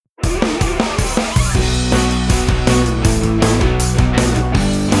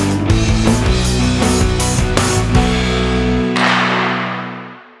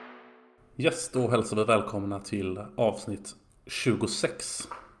Yes, då hälsar vi välkomna till avsnitt 26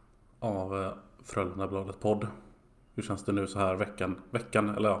 av Frölundabladet podd. Hur känns det nu så här veckan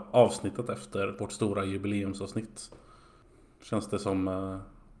eller ja, avsnittet efter vårt stora jubileumsavsnitt? Känns det som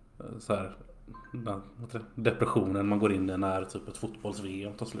så här depressionen man går in i när typ ett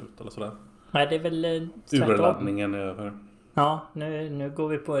fotbolls-VM tar slut eller sådär? Nej, det är väl tvärtom. Urladdningen är över. Ja, nu går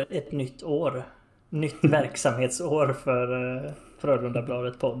vi på ett nytt år. Nytt verksamhetsår för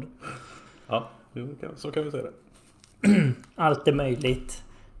Frölundabladet podd. Ja, så kan vi säga det. Allt är möjligt.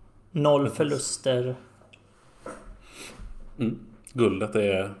 0 förluster. Guldet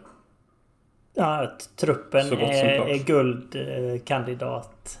är Ja, att truppen så gott som klart. är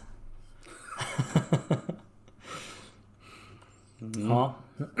guldkandidat. Ja,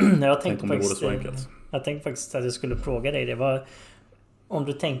 jag tänkte faktiskt att jag skulle fråga dig. Det var om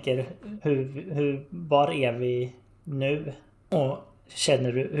du tänker var är vi nu? Och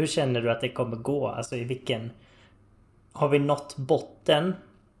hur känner du att det kommer gå? Alltså i vilken har vi nått botten?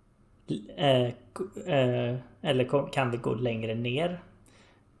 Eller kan vi gå längre ner?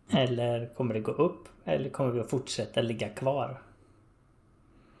 Eller kommer det gå upp? Eller kommer vi att fortsätta ligga kvar?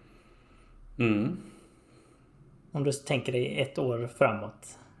 Om du tänker dig 1 år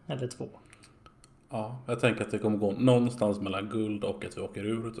framåt. Eller 2. Ja, jag tänker att det kommer gå någonstans mellan guld och att vi åker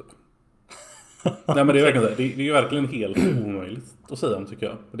ur typ. Nej, men det är verkligen det. Det är ju verkligen helt omöjligt att säga om, tycker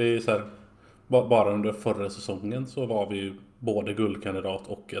jag. Det är så här, bara under förra säsongen så var vi ju både guldkandidat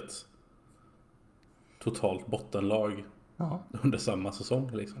och ett totalt bottenlag under samma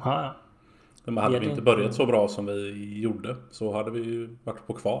säsong liksom. Ja. Men hade vi inte börjat så bra som vi gjorde så hade vi ju varit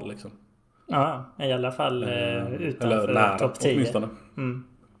på kval liksom. Ja, i alla fall utanför topp 10 åtminstone.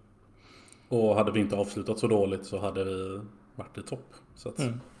 Och hade vi inte avslutat så dåligt så hade vi varit i topp. Så att...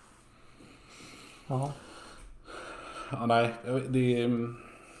 Ja, nej,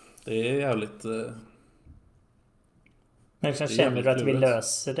 det är jävligt... Men sen känner du att vi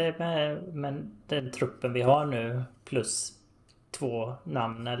löser det med den truppen vi har nu plus 2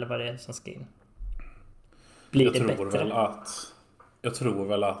 namn eller vad det är som ska in? Blir det bättre? Jag tror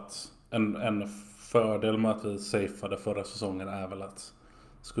väl att en fördel med att vi safeade förra säsongen är väl att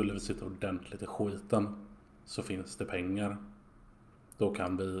skulle vi sitta ordentligt i skiten så finns det pengar. Då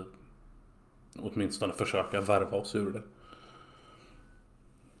kan vi åtminstone försöka värva oss ur det.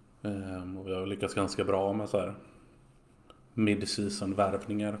 Och vi har lyckats ganska bra med så här mid-season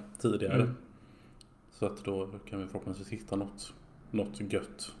värvningar tidigare. Så att då kan vi förhoppningsvis hitta något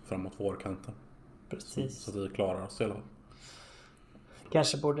gött framåt vårkanten. Precis. Så att vi klarar oss i alla fall.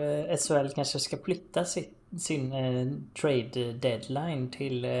 Kanske borde SHL kanske ska flytta sin trade deadline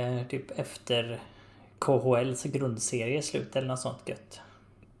till typ efter KHLs grundserie slut eller något sånt gött.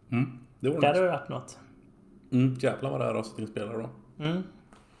 Det hade det varit något. Jävlar vad det är röstningsspelare då.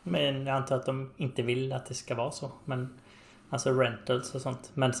 Men jag antar att de inte vill att det ska vara så. Men alltså rentals och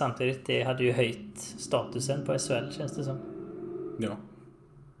sånt. Men samtidigt det hade ju höjt statusen på SHL känns det som. Ja.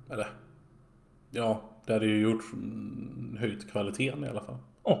 Eller ja, det hade ju gjort höjt kvaliteten i alla fall.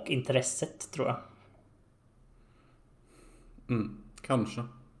 Och intresset tror jag. Kanske.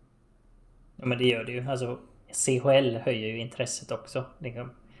 Ja, men det gör det ju. Alltså CHL höjer ju intresset också.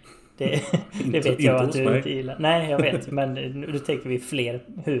 Det vet jag att du inte gillar. Nej, jag vet. Men nu tänker vi fler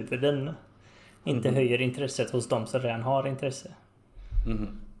huvuden. Inte höjer intresset hos de som redan har intresse.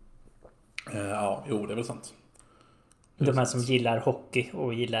 Ja, jo, det är väl sant. De här som gillar hockey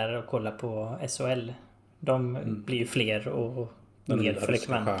och gillar att kolla på SHL. De blir ju fler och mer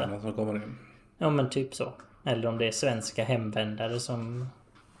frekventa. Som kommer in. Ja, men typ så. Eller om det är svenska hemvändare som...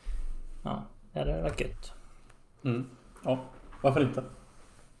 Ja, det hade varit gött. Ja, varför inte?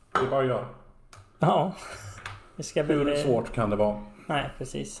 Det är bara att göra. Ja. Det ska väl... Hur svårt kan det vara? Nej,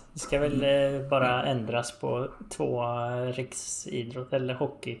 precis. Det ska väl bara ändras på 2 riksidrott eller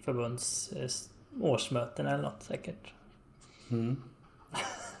hockeyförbunds årsmöten eller något säkert.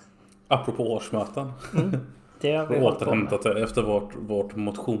 Apropå årsmöten. Det har vi återhämtat efter vårt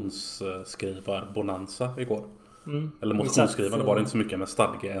motionsskrivar-bonanza igår. Eller motionsskrivande var det inte så mycket med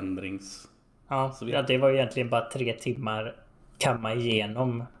stadgeändrings... Ja, det var ju egentligen bara 3 timmar kamma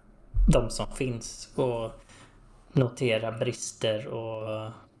igenom de som finns och notera brister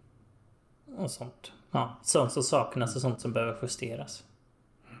och sånt. Ja, sånt som saknas och sånt som behöver justeras.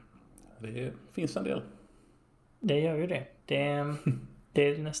 Det finns en del. Det gör ju det. Det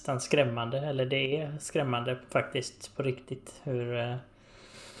är nästan skrämmande. Eller det är skrämmande faktiskt på riktigt. Hur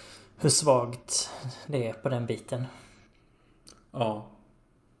svagt det är på den biten. Ja.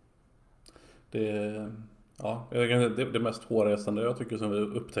 Det mest hårresande jag tycker som vi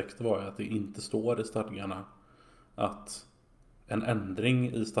upptäckte var att det inte står i stadgarna att en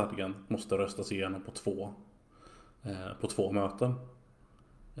ändring i stadgan måste röstas igenom på två möten.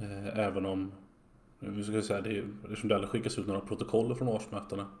 Även om vi ska säga eftersom det aldrig skickas ut några protokoll från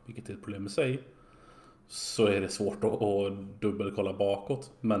årsmötena, vilket är ett problem i sig, så är det svårt att dubbelkolla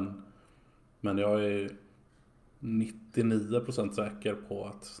bakåt. Men jag är 99% säker på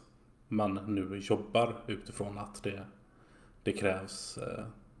att man nu jobbar utifrån att det krävs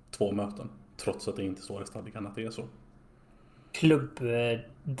 2 möten, trots att det inte står i stadgan att det är så.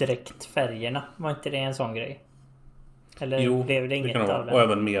 Klubbdräktfärgerna, var inte det en sån grej? Eller Jo, blev det inget kan det av det? Och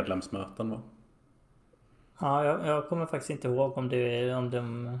även medlemsmöten, va? Ja, jag kommer faktiskt inte ihåg om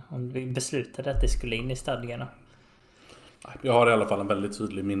vi beslutade att det skulle in i stadgarna. Jag har i alla fall en väldigt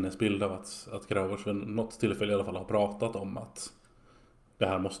tydlig minnesbild av att Gravers vid något tillfälle i alla fall har pratat om att det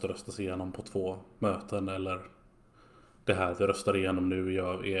här måste röstas igenom på 2 möten, eller det här vi röstar igenom nu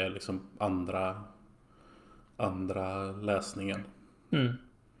är liksom andra läsningen.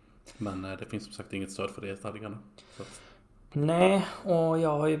 Men det finns som sagt inget stöd för det i stadgarna. Nej, och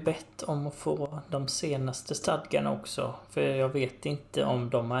jag har ju bett om att få de senaste stadgarna också. För jag vet inte om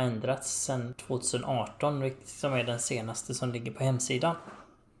de har ändrats sedan 2018, vilket som är den senaste som ligger på hemsidan.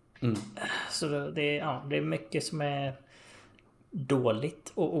 Så det är mycket som är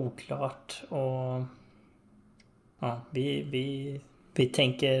dåligt och oklart. Och ja, vi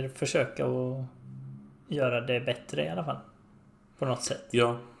tänker försöka att göra det bättre i alla fall. På något sätt.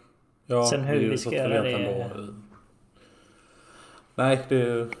 Ja. Sen hur vi ska göra det... Nej,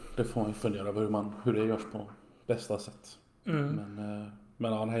 det får man fundera över hur det görs på bästa sätt. Men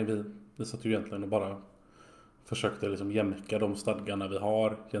vi satt ju egentligen och bara försökte liksom jämka de stadgarna vi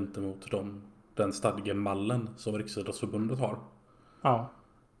har gentemot den stadgemallen som Riksidrottsförbundet har. Ja.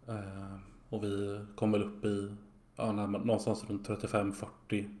 Och vi kom väl upp i någonstans runt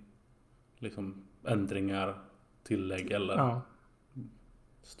 35-40 liksom ändringar, tillägg eller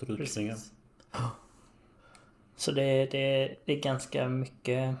strykningar. Precis. Så det är ganska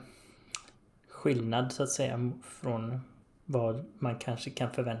mycket skillnad så att säga från vad man kanske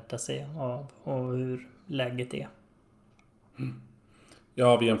kan förvänta sig och hur läget är.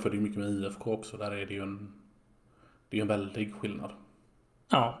 Ja, vi jämförde ju mycket med IFK också. Där är det ju en väldig skillnad.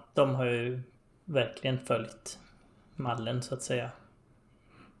 Ja, de har ju verkligen följt mallen så att säga.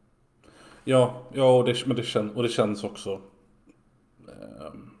 Ja, men det känns också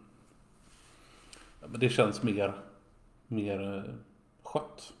det känns mer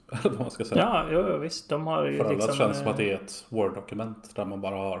skött, eller vad man ska säga. Ja, visst. De har ju för alla liksom... känns som att det är ett Word-dokument där man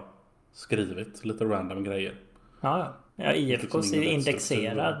bara har skrivit lite random grejer. Ja, IFK är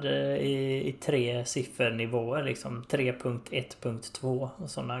indexerad i 3 siffernivåer liksom 3.1.2 och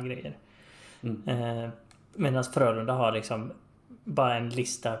sådana grejer. Medan Frölunda har liksom bara en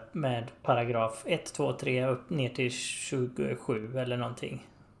lista med paragraf 1, 2, 3 upp ner till 27 eller någonting.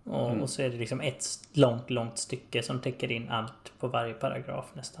 Och så är det liksom ett långt stycke som täcker in allt på varje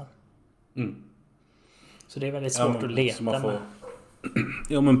paragraf nästan. Så det är väldigt svårt att leta med.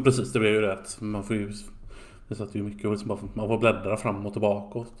 Ja, men precis, det blir ju rätt. Det satt ju mycket och man får bläddra fram och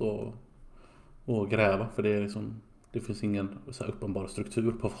tillbaka och gräva, för det är liksom, det finns ingen så här uppenbar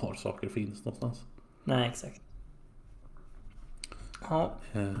struktur på var saker finns någonstans. Nej, exakt. Ja.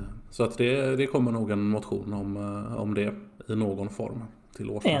 Så att det kommer nog en motion om det i någon form till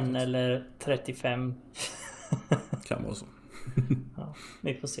årsmötet. 1 eller 35 kan vara så. Ja,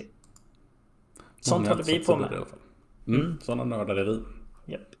 vi får se. Sånt håller vi på med. Sådana nördar är vi.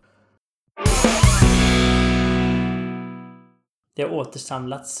 Yep. Det har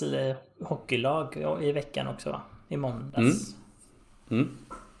återsamlats hockeylag i veckan också, va? I måndags.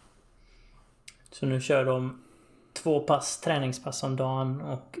 Så nu kör de 2 träningspass om dagen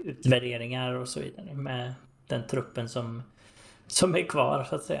och utvärderingar och så vidare med den truppen som är kvar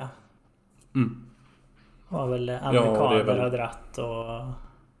så att säga. Har väl amerikaner har dratt och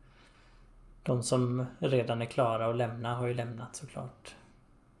de som redan är klara att lämna har ju lämnat såklart.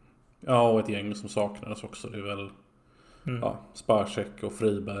 Ja, och ett gäng som saknades också. Det är väl Sparsek och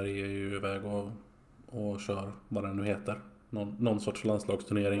Friberg är ju iväg och kör vad den nu heter. Någon sorts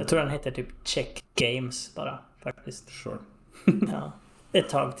landslagsturnering. Jag tror den heter typ Czech Games bara faktiskt. Sure. Ja, ett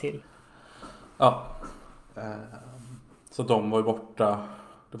tag till. Ja. Så de var ju borta.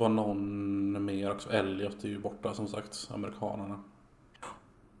 Det var någon mer också. Elliot är ju borta som sagt, amerikanerna.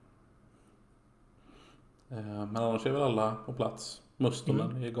 Men annars är väl alla på plats.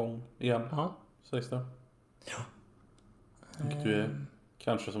 Mustonen är igång igen. Sägs det. Ja. Vilket ju är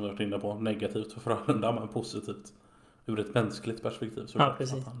kanske, som vi varit inne på, negativt för Frölunda, men positivt ur ett mänskligt perspektiv. Ja,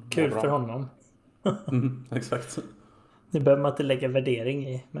 precis. Kul för honom. Exakt. Det behöver man inte lägga värdering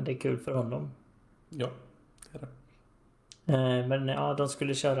i, men det är kul för honom. Ja, det är Men ja, de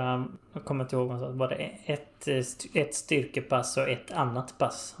skulle köra, jag kommer inte ihåg vad det var, det ett styrkepass och ett annat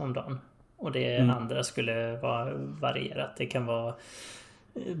pass om dagen. Och det andra skulle vara varierat. Det kan vara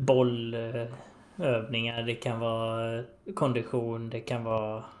bollövningar, det kan vara kondition, det kan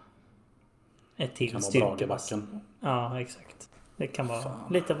vara ett till styrkepass. Ja, exakt. Det kan vara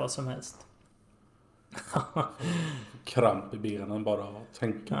lite vad som helst. Kramp i benen bara att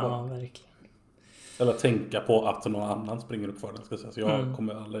tänka på. Ja, verkligen. Eller tänka på att någon annan springer upp för den, ska säga. Så jag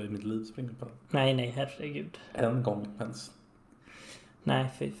kommer aldrig i mitt liv springa på den. Nej, herregud. En gång ens. Nej,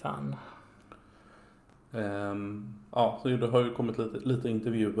 fy fan. Ja, så det har ju kommit lite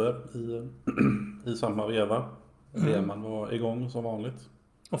intervjuer i samma veva. Reman var igång som vanligt.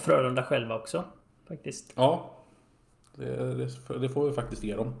 Och Frölunda själva också, faktiskt. Ja, det får vi faktiskt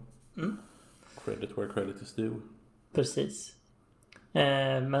ge dem. Credit where credit is due. Precis.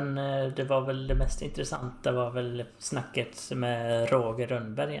 Men det var väl det mest intressanta var väl snacket med Roger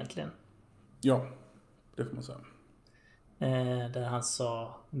Rönnberg egentligen. Ja, det får man säga. Där han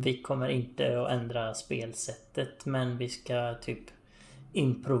sa, vi kommer inte att ändra spelsättet, men vi ska typ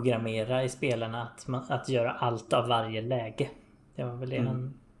inprogrammera i spelarna att göra allt av varje läge. Det var väl det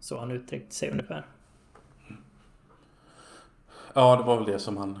han uttryckte sig ungefär. Ja, det var väl det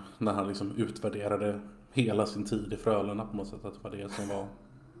som han, när han liksom utvärderade hela sin tid i Frölunda på något sätt, att det var det som var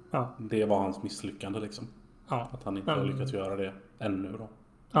det var hans misslyckande liksom. Ja. Att han inte har lyckats göra det ännu då.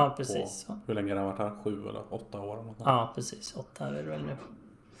 Ja, precis. På, hur länge har han varit här? 7 eller 8 år? Eller något. Ja, precis. 8 är det väl nu.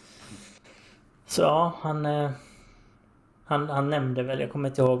 Så ja, han nämnde väl, jag kommer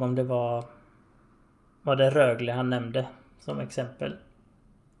inte ihåg om det var det Rögle han nämnde som exempel.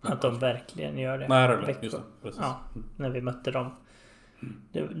 Att de verkligen gör det. Nej, Rögle, just det. Precis. Ja, när vi mötte dem.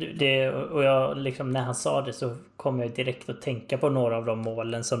 Och jag liksom, när han sa det så kom jag direkt att tänka på några av de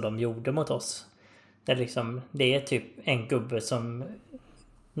målen som de gjorde mot oss. Det är typ en gubbe som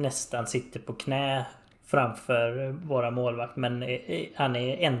nästan sitter på knä framför våra målvakt, men han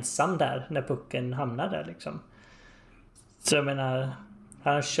är ensam där när pucken hamnar där liksom. Så jag menar,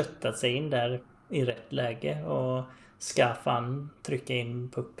 han har köttat sig in där i rätt läge och ska fan trycka in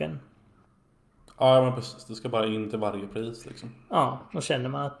pucken. Ja, men precis. Det ska bara in till varje pris liksom. Ja, och känner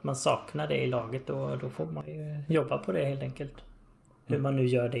man att man saknar det i laget då får man ju jobba på det helt enkelt. Hur man nu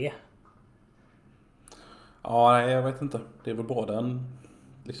gör det. Ja, nej, jag vet inte. Det är väl både en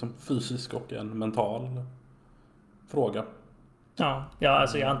liksom fysisk och en mental fråga. Ja,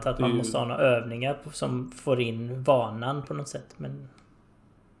 alltså jag antar att man måste ha några övningar som får in vanan på något sätt. Men...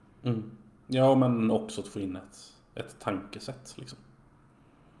 Ja, men också att få in ett tankesätt liksom.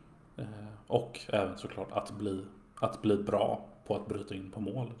 Och även såklart att bli bra på att bryta in på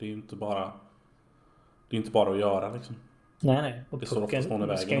mål. Det är ju inte bara att göra liksom. Nej. Och pucken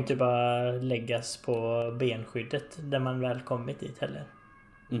ska ju inte bara läggas på benskyddet där man väl kommit dit heller.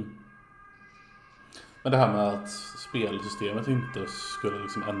 Men det här med att spelsystemet inte skulle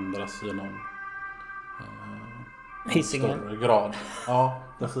liksom ändras i någon större grad. Ja,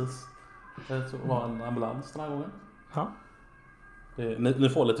 precis. Det var en ambulans den här gången. Ja. Ni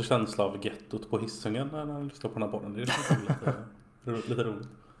får lite känsla av gettot på Hisingen när ni lyssnar på den här podden. Det är lite roligt.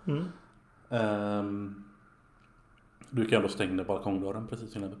 Du kan ändå stänga balkongdörren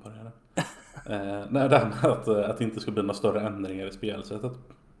precis innan vi började. Nej, det här med att det inte ska bli några större ändringar i spelsättet.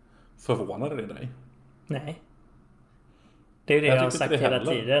 Förvånade det dig? Nej. Det är ju det jag har sagt hela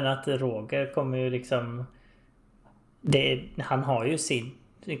tiden. Att Roger kommer ju liksom... han har ju sin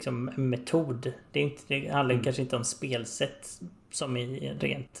liksom, metod. Det handlar kanske inte om spelsätt som är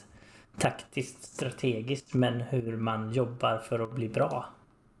rent taktiskt, strategiskt. Men hur man jobbar för att bli bra.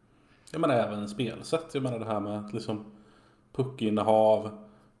 Jag menar även spelsätt. Jag menar det här med att liksom puckinnehav,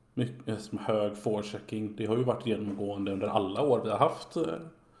 mycket hög forechecking. Det har ju varit genomgående under alla år vi har haft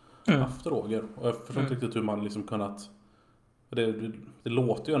Roger. Och jag förstår inte riktigt hur man liksom kunnat... Det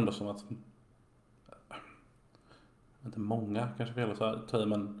låter ju ändå som att... Inte många kanske fel att säga,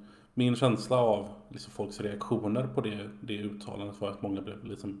 men min känsla av liksom folks reaktioner på det uttalandet var att många blev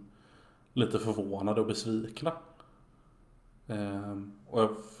liksom lite förvånade och besvikna. Och jag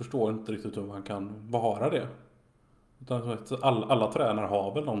förstår inte riktigt hur man kan vara det. Utan alla tränare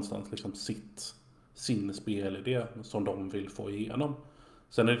har väl någonstans liksom sin spelidé som de vill få igenom.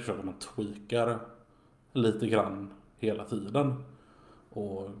 Sen är det klart att man tweakar lite grann hela tiden.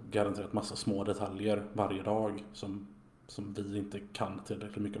 Och garanterat massa små detaljer varje dag som vi inte kan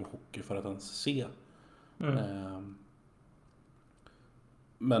tillräckligt mycket om hockey för att ens se.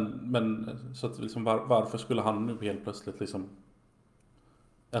 Men så att liksom varför skulle han nu helt plötsligt liksom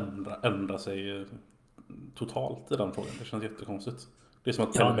ändra sig totalt i den frågan? Det känns jättekonstigt. Det är som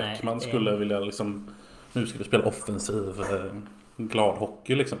att Pelle Bäckman skulle vilja liksom nu ska vi spela offensiv glad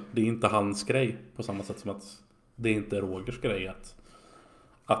hockey liksom. Det är inte hans grej på samma sätt som att det är inte Rogers grej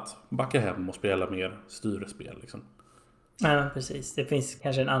att backa hem och spela mer styrespel liksom. Ja, precis. Det finns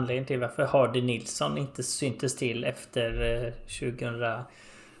kanske en anledning till varför Hardy Nilsson inte syntes till efter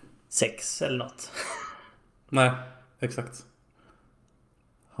 2006 eller något. Nej, exakt.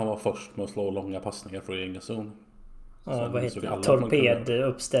 Han var först med att slå långa passningar från egen zon. Ja, vad heter det?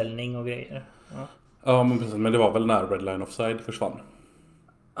 Torpeduppställning och grejer. Ja, men precis. Men det var väl när Red Line Offside försvann.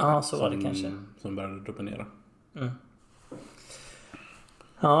 Ja, så var det kanske. Som började dominera. Mm.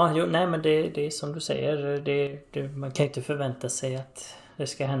 Ja, nej men det är som du säger. Man kan inte förvänta sig att det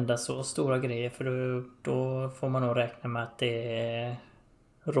ska hända så stora grejer. För då får man nog räkna med att det är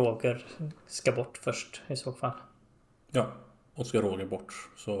Roger ska bort först i så fall. Ja, och ska Roger bort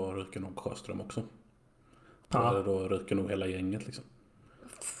så ryker nog Sjöström också. Ja. Eller då ryker nog hela gänget liksom.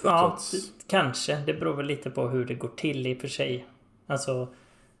 Ja, kanske. Det beror väl lite på hur det går till i och för sig. Alltså,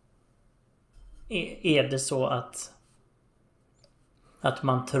 är det så att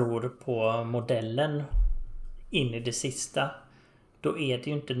man tror på modellen in i det sista, då är det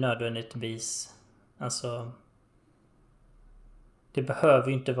ju inte nödvändigtvis, alltså, det behöver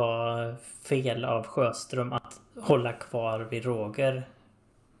ju inte vara fel av Sjöström att hålla kvar vid Roger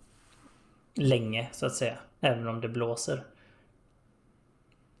länge så att säga, även om det blåser.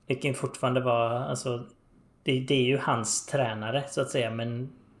 Det kan fortfarande vara, alltså, det är ju hans tränare så att säga, men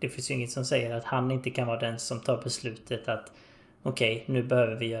det finns ju inget som säger att han inte kan vara den som tar beslutet att okej, nu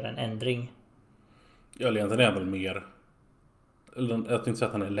behöver vi göra en ändring. Ja, egentligen är väl mer, jag tänkte inte säga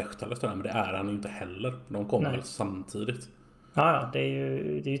att han är Lehtalas tränare, men det är han ju inte heller. De kommer väl samtidigt. Ja, det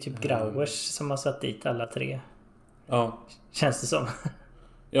är ju typ Grauers som har satt dit alla tre. Ja. Känns det som.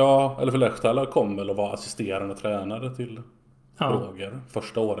 Ja, eller för Lehtala kom väl att vara assisterande tränare till Roger.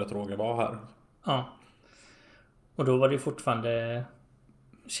 Första året Roger var här. Ja. Och då var det fortfarande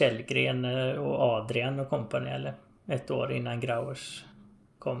Källgren och Adrian och kompani, eller? Ett år innan Grauers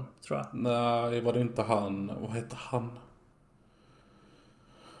kom, tror jag. Nej, var det inte han? Vad hette han?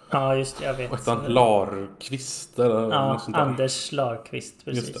 Ja, just det, jag vet. Vad hette han? Larqvist? Eller ja, något sånt där. Anders Larqvist,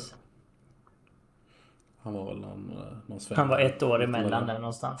 precis. Han var väl någon svensk. Han var ett år emellan där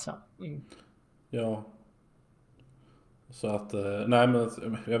någonstans, ja. Mm. Ja. Så att, nej men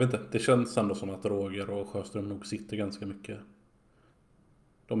jag vet inte. Det känns ändå som att Roger och Sjöström nog sitter ganska mycket.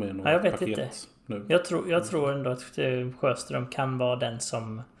 De är nog jag vet paket inte. Nu. Jag tror ändå att Sjöström kan vara den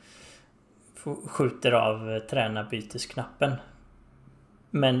som skjuter av tränarbytesknappen.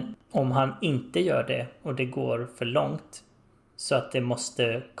 Men om han inte gör det och det går för långt så att det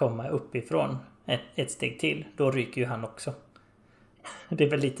måste komma uppifrån ett steg till, då ryker ju han också. Det är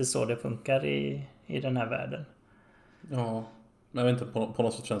väl lite så det funkar i den här världen. Ja, men jag vet inte, på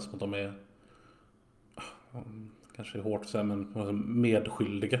något sätt känns det som att de är, kanske är hårt att säga, men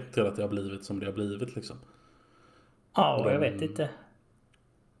medskyldiga till att det har blivit som det har blivit liksom. Ja, och jag vet inte.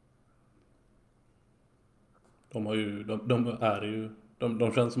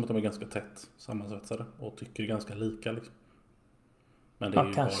 De känns som att de är ganska tätt sammansvetsade och tycker ganska lika liksom. Men det är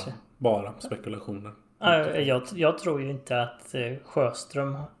ju kanske bara spekulationer. Jag tror ju inte att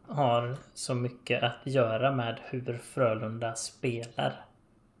Sjöström har så mycket att göra med hur Frölunda spelar.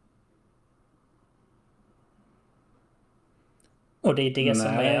 Och det är det som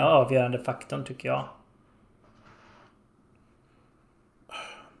är avgörande faktorn, tycker jag.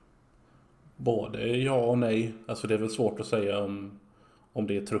 Både ja och nej. Alltså det är väl svårt att säga om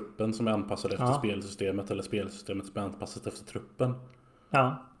det är truppen som är anpassad efter spelsystemet eller spelsystemet som är anpassat efter truppen.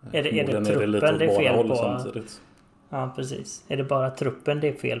 Ja, är det truppen det är fel på? Samtidigt. Ja, precis. Är det bara truppen det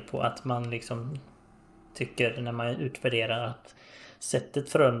är fel på, att man liksom tycker när man utvärderar att sättet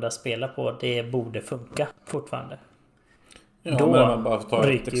Frölunda spelar på, det borde funka fortfarande? Ja, då men man bara ta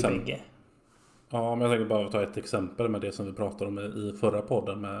ett exempel. Bägge. Ja, men jag tänker bara ta ett exempel med det som vi pratade om i förra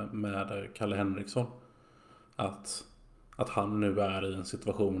podden med Kalle Henriksson. Att han nu är i en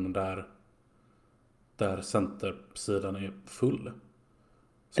situation där centersidan är full.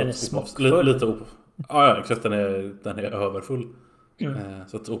 Den är smockfull. Ja, exakt. Den är överfull. Mm.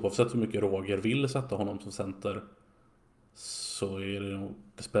 Så att oavsett hur mycket Roger vill sätta honom som center, så är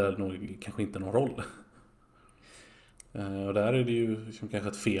det spelar nog kanske inte någon roll. Och där är det ju liksom kanske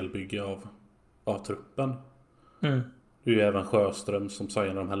ett felbygge av truppen. Mm. Det är ju även Sjöström som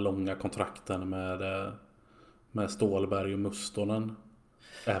signar de här långa kontrakten med Stålberg och Mustonen.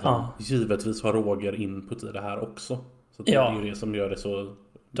 Även givetvis har Roger input i det här också. Så det är ju det som gör det så.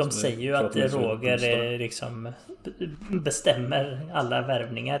 De säger ju att Roger liksom bestämmer alla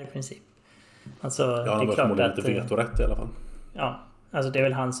värvningar i princip. Alltså, ja, han har förmodligen inte vetorätt i alla fall. Ja, alltså det är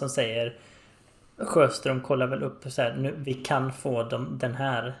väl han som säger Sjöström kollar väl upp så här, nu, vi kan få den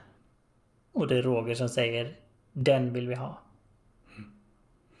här. Och det är Roger som säger, den vill vi ha.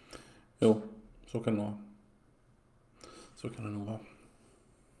 Jo, så kan det vara. Så kan det nog vara.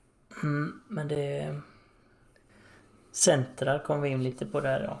 Men det... Centrar kom vi in lite på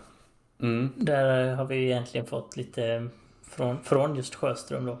där, ja. Där har vi egentligen fått lite från just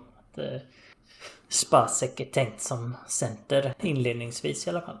Sjöström då. Att Spacek är tänkt som center inledningsvis i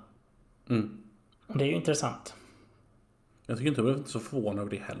alla fall. Och det är ju intressant. Jag tycker inte jag blev inte så förvånad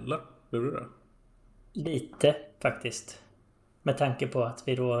över det heller. Blev du det? Lite faktiskt. Med tanke på att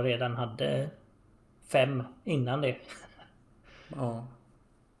vi då redan hade 5 innan det. Ja.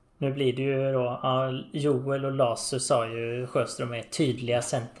 Nu blir det ju då, Joel och Lasu sa ju Sjöström är tydliga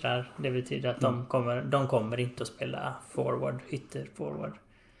centrar. Det betyder att de kommer inte att spela ytterforward.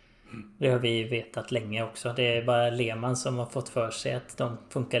 Det har vi vetat länge också. Det är bara Lehmann som har fått för sig att de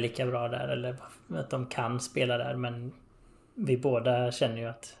funkar lika bra där. Eller att de kan spela där. Men vi båda känner ju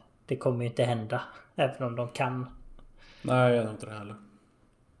att det kommer inte hända. Även om de kan. Nej, jag tror inte det heller.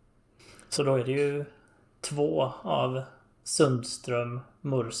 Så då är det ju 2 av Sundström,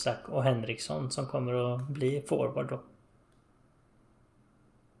 Mursak och Henriksson som kommer att bli forward då.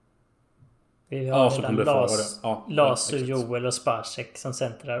 Vi har redan Lasu, Joel och Spacek som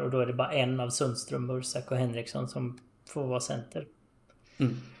centrar. Och då är det bara en av Sundström, Mursak och Henriksson som får vara center.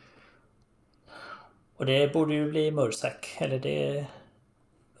 Och det borde ju bli Mursak. Eller det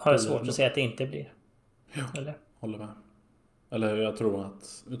har jag svårt att säga att det inte blir. Ja, eller? Håller med. Eller jag tror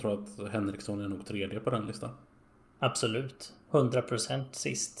att Henriksson är nog 3:e på den listan. Absolut. 100%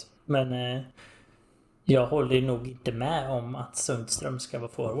 sist. Men jag håller nog inte med om att Sundström ska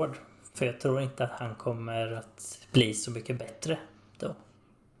vara forward. För jag tror inte att han kommer att bli så mycket bättre då.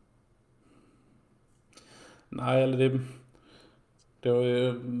 Nej, eller det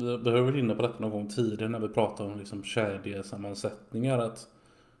har vi varit inne på detta någon gång tidigare när vi pratade om liksom kedjesammansättningar. Att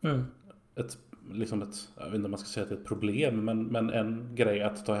jag vet inte om man ska säga att det är ett problem, men en grej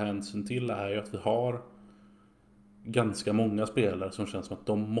att ta hänsyn till är ju att vi har ganska många spelare som känns som att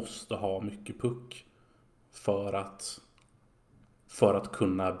de måste ha mycket puck för att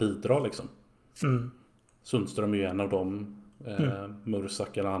kunna bidra liksom. Sundström är ju en av dem.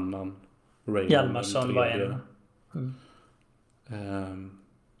 Mursak en annan. Hjalmarsson var en.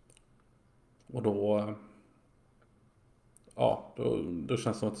 Och då känns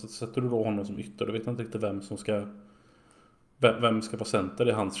det som att sätter du då honom som ytter, då vet jag inte riktigt vem ska vara center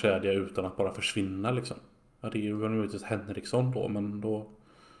i hans kedja utan att bara försvinna liksom. Ja, det är ju möjligtvis Henriksson då, men då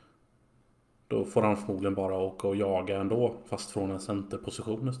får han förmodligen bara åka och jaga ändå, fast från en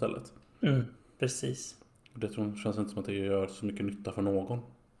centerposition istället. Precis. Det känns inte som att det gör så mycket nytta för någon.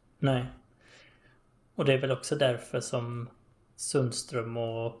 Nej. Och det är väl också därför som Sundström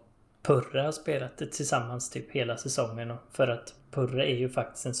och Purre har spelat det tillsammans typ hela säsongen. För att Purre är ju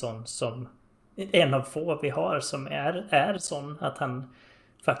faktiskt en sån som en av få vi har som är sån att han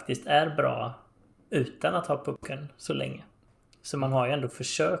faktiskt är bra utan att ha pucken så länge. Så man har ju ändå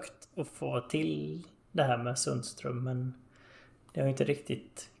försökt att få till det här med Sundström, men det har inte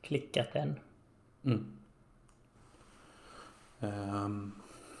riktigt klickat än.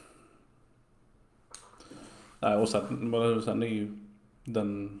 Nej, och sen är ju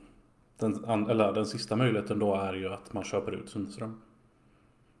den sista möjligheten då är ju att man köper ut Sundström.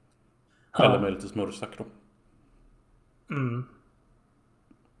 Ja. Eller möjligtvis Mursak då.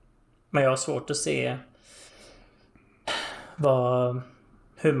 Men jag har svårt att se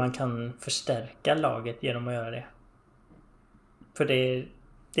hur man kan förstärka laget genom att göra det. För det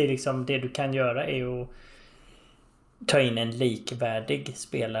är liksom det du kan göra är att ta in en likvärdig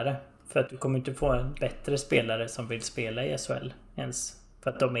spelare. För att du kommer inte få en bättre spelare som vill spela i SHL ens. För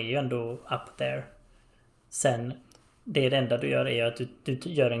att de är ju ändå up there. Sen, det enda du gör är att du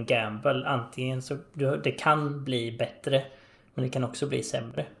gör en gamble. Antingen så det kan bli bättre, men det kan också bli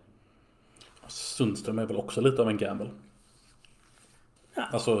sämre. Sundström är väl också lite av en gamble. Ja,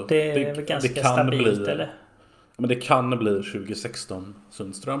 alltså, det är väl ganska stabilt eller? Men det kan bli 2016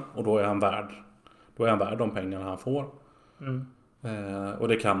 Sundström. Och då är han värd de pengarna han får. Och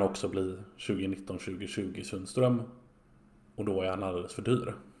det kan också bli 2019-2020 Sundström. Och då är han alldeles för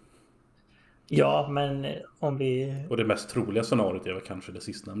dyr. Ja, men om vi... Och det mest troliga scenariot är väl kanske det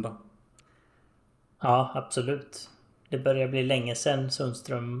sistnämnda. Ja, absolut. Det börjar bli länge sedan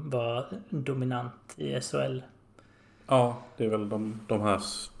Sundström var dominant i SHL. Ja, det är väl de här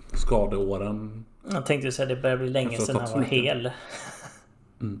skadeåren. Jag tänkte säga att det börjar bli länge sedan han var hel.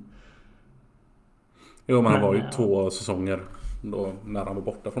 Jo, men han var ju 2 säsonger då, när han var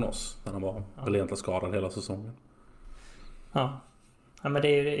borta från oss. När han var väl egentligen skadad hela säsongen. Ja. Ja, men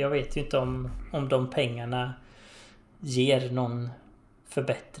jag vet ju inte om de pengarna ger någon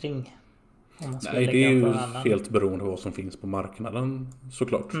förbättring. Om man Nej, det är ju helt beroende på vad som finns på marknaden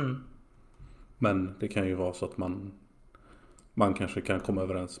såklart. Men det kan ju vara så att man kanske kan komma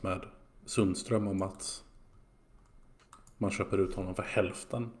överens med Sundström om att man köper ut honom för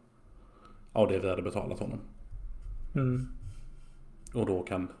hälften av det vi hade betalat honom. Och då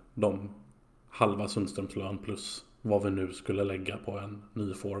kan de halva Sundströms lön plus vad vi nu skulle lägga på en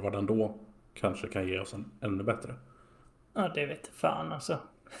ny forward ändå kanske kan ge oss en ännu bättre. Ja, det vet fan alltså.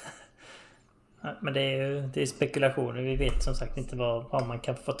 Men det är spekulationer. Vi vet som sagt inte vad man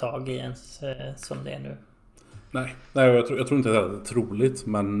kan få tag i ens som det är nu. Nej, jag tror inte att det är troligt,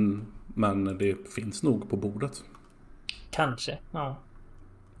 men det finns nog på bordet. Kanske, ja.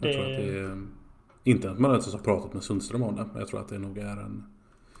 Jag tror att det är... Inte att man ens har pratat med Sundström om det, men jag tror att det nog är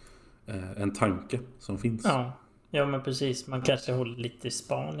en tanke som finns. Ja, men precis. Man kanske håller lite i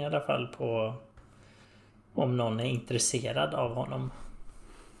span i alla fall på om någon är intresserad av honom.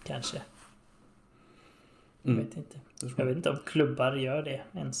 Kanske. Jag vet inte. Jag vet inte om klubbar gör det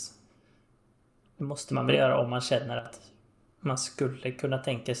ens. Det måste man väl göra om man känner att man skulle kunna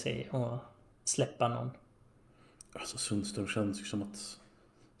tänka sig att släppa någon. Alltså Sundström känns ju som att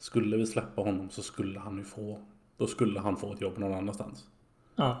skulle vi släppa honom så skulle han få ett jobb någon annanstans.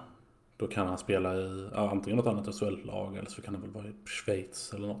 Ja. Då kan han spela i antingen något annat SHL-lag eller så kan han väl vara i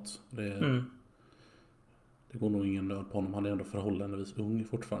Schweiz eller något. Det går nog ingen nöd på honom. Han är ändå förhållandevis ung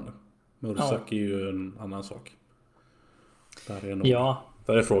fortfarande. Mursak är ju en annan sak.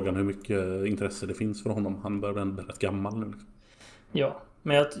 Där är frågan hur mycket intresse det finns för honom. Han börjar bli rätt gammal nu. Liksom. Ja,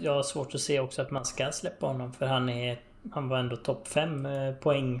 men jag har svårt att se också att man ska släppa honom. För han var ändå topp 5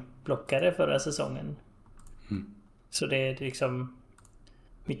 poängblockare förra säsongen. Så det är liksom...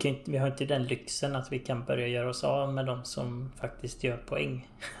 Vi har inte den lyxen att vi kan börja göra oss av med de som faktiskt gör poäng.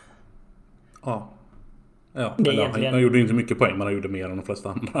 Ja, han gjorde inte mycket poäng, men han gjorde mer än de flesta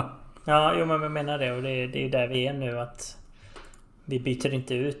andra. Ja, men jag menar det. Och det är där vi är nu, att vi byter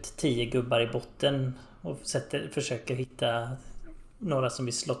inte ut 10 gubbar i botten och försöker hitta några som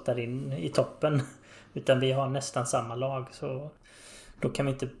vi slottar in i toppen. Utan vi har nästan samma lag, så då kan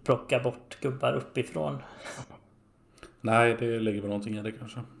vi inte plocka bort gubbar uppifrån. Nej, det ligger väl någonting i det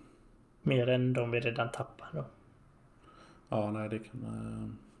kanske. Mer än de vi redan tappar då. Ja, nej, det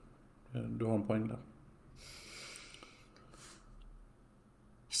kan... Du har en poäng där.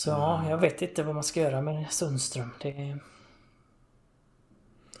 Så jag vet inte vad man ska göra med Sundström.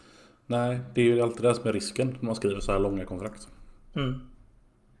 Nej, det är ju alltid det som är risken när man skriver så här långa kontrakt.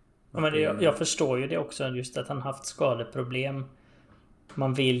 Ja, men jag förstår ju det också, just att han haft skadeproblem.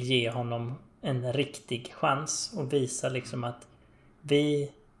 Man vill ge honom en riktig chans och visa liksom att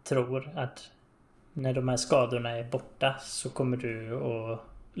vi tror att när de här skadorna är borta så kommer du att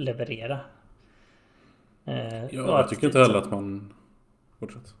leverera. Jag tycker inte heller att man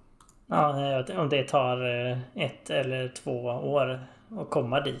fortsätter. Ja, om det tar 1 eller 2 år att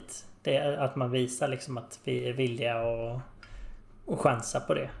komma dit. Det är att man visar liksom att vi är villiga och chansa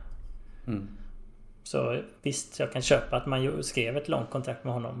på det. Så visst, jag kan köpa att man skrev ett långt kontrakt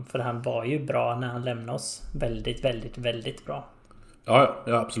med honom. För han var ju bra när han lämnade oss. Väldigt, väldigt, väldigt bra. Ja,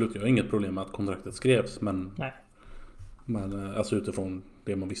 absolut. Jag har inget problem med att kontraktet skrevs. Men alltså utifrån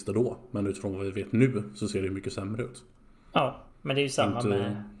det man visste då. Men utifrån vad vi vet nu så ser det mycket sämre ut. Ja, men det är ju samma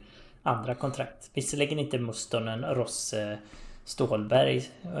med andra kontrakt. Visserligen inte Mustonen, Rosse, Stålberg.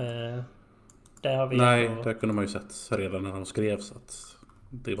 Där har vi där kunde man ju sett redan när de skrevs att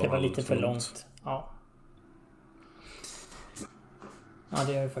det var lite för långt. Ja,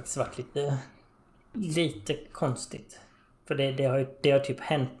 det har ju faktiskt varit lite konstigt. För det har typ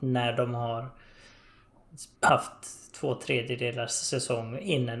hänt när de har haft 2/3 säsong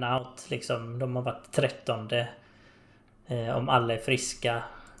in and out. Liksom, de har varit 13:e. Om alla är friska.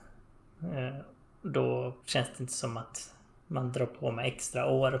 Då känns det inte som att man drar på med extra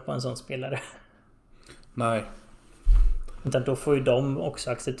år på en sån spelare. Nej. Utan då får ju de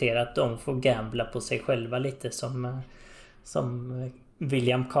också acceptera att de får gambla på sig själva lite, som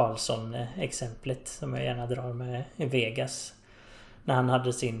William Karlsson exemplet som jag gärna drar med i Vegas. När han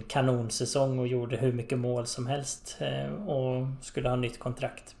hade sin kanonsäsong och gjorde hur mycket mål som helst och skulle ha nytt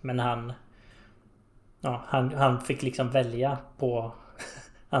kontrakt. Men han fick liksom välja på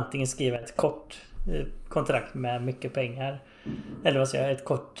antingen skriva ett kort kontrakt med mycket pengar, eller vad säger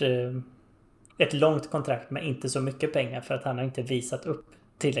jag, ett långt kontrakt med inte så mycket pengar för att han har inte visat upp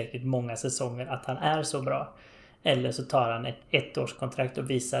tillräckligt många säsonger att han är så bra. Eller så tar han ett 1-årskontrakt och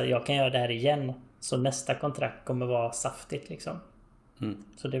visar jag kan göra det här igen. Så nästa kontrakt kommer vara saftigt liksom.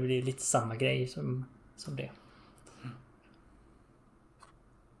 Så det blir lite samma grej som det.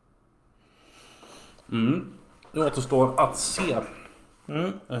 Det återstår att se.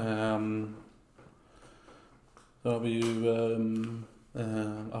 Då har vi ju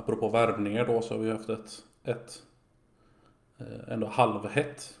apropå värvningar då, så har vi haft ett ändå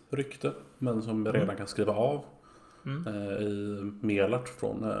halvhett rykte, men som vi redan kan skriva av. I Melart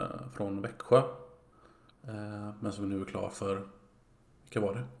från Växjö. Men som nu är klar för, vilka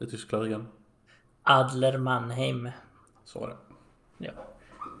var det i Tyskland igen? Adler Mannheim. Så var det. Ja.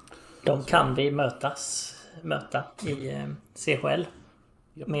 De kan vi möta i CHL.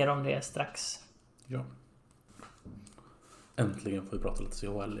 Japp. Mer om det strax. Ja. Äntligen får vi prata lite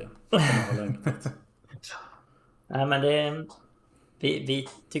CHL igen. Nej, men vi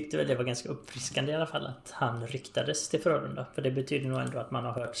tyckte väl det var ganska uppfriskande i alla fall att han ryktades till Frölunda. För det betyder nog ändå att man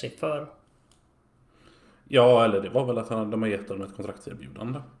har hört sig för. Ja, eller det var väl att de har gett dem ett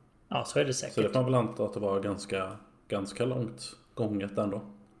kontraktserbjudande. Ja, så är det säkert. Så det får man väl anta att det var ganska långt gånget ändå.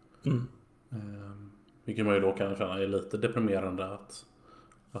 Vilket man ju då kan känna är lite deprimerande att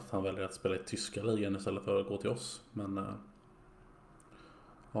han väljer att spela i tyska ligan istället för att gå till oss. Men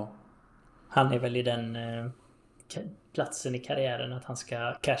ja. Han är väl i den platsen i karriären att han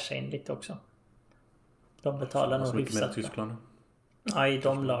ska casha in lite också. De betalar nog hyfsat. I Tyskland. Ja, i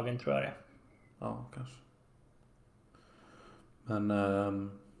de lagen tror jag det. Ja, kanske. Men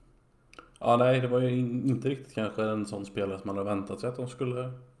ja, nej, det var ju inte riktigt kanske en sån spelare som man hade väntat sig att de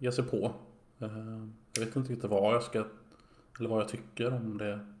skulle ge sig på. Jag vet inte riktigt vad jag tycker om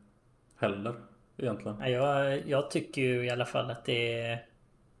det heller egentligen. Jag tycker ju i alla fall att det är,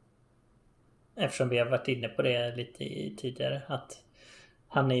 eftersom vi har varit inne på det lite tidigare, att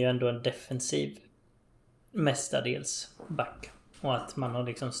han är ju ändå en defensiv mestadels back. Och att man har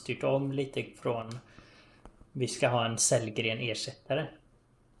liksom styrt om lite från vi ska ha en Sellgren ersättare,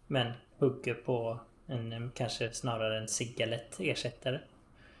 men hugger på en kanske snarare en Sigalet ersättare.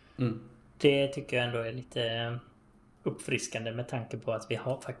 Det tycker jag ändå är lite uppfriskande med tanke på att vi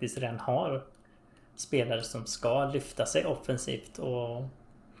faktiskt redan har spelare som ska lyfta sig offensivt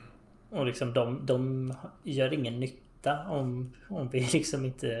och liksom de gör ingen nytta om vi liksom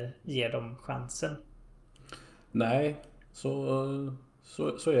inte ger dem chansen. Nej, så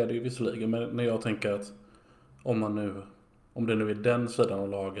är det ju visserligen, men när jag tänker att om det nu är den sidan av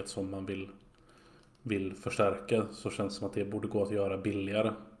laget som man vill förstärka, så känns det som att det borde gå att göra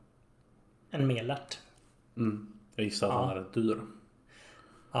billigare. En Melart. Jag gissar att han är rätt dyr.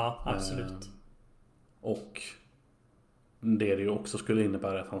 Ja, absolut. Och det ju också skulle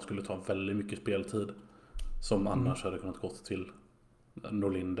innebära att han skulle ta väldigt mycket speltid som annars hade kunnat gått till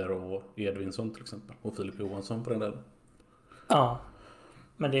Norlinder och Edvinsson till exempel. Och Filip Johansson på den där. Ja,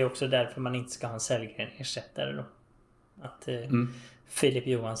 men det är också därför man inte ska ha en Sellgren ersättare då. Att Filip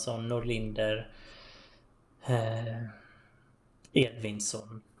Johansson, Norlinder,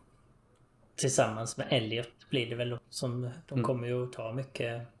 Edvinsson tillsammans med Elliot blir det väl som de kommer ju att ta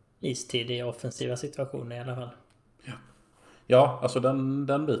mycket istid i offensiva situationer i alla fall. Ja, alltså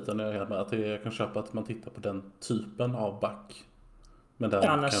den biten är jag helt med. Att jag kan köpa att man tittar på den typen av back. Men den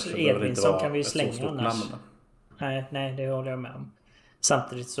annars Edvinsson kan vi ju slänga annars. Namn. Nej, det håller jag med om.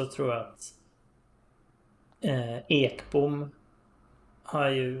 Samtidigt så tror jag att Ekbom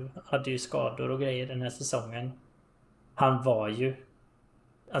hade ju skador och grejer den här säsongen. Han var ju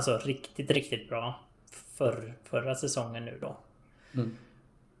alltså riktigt bra förra säsongen nu då.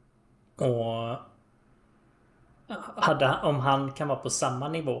 Och om han kan vara på samma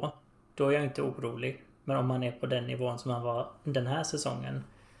nivå, då är jag inte orolig. Men om han är på den nivån som han var den här säsongen,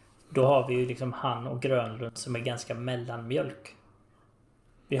 då har vi ju liksom han och Grönlund som är ganska mellanmjölk.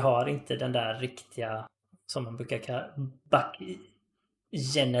 Vi har inte den där riktiga, som man brukar kalla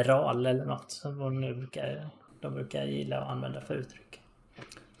backgeneral eller något som de brukar gilla att använda för uttryck.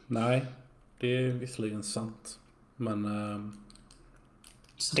 Nej, det är visserligen sant. Men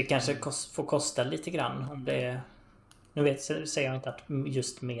så det kanske får kosta lite grann om det. Nu säger jag inte att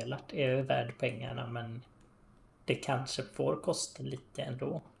just Melart är värd pengarna, men det kanske får kosta lite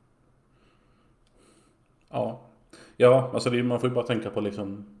ändå. Ja, alltså man får ju bara tänka på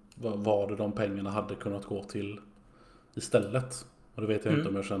liksom vad de pengarna hade kunnat gå till istället. Och det vet jag inte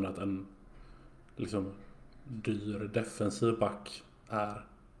om jag känner att en liksom dyr defensiv back är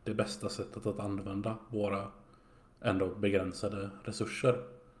det bästa sättet att använda våra ändå begränsade resurser.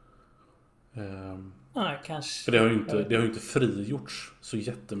 Ja, kanske. För det har ju inte frigjorts så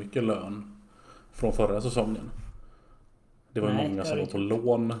jättemycket lön från förra säsongen. Det var ju många som var på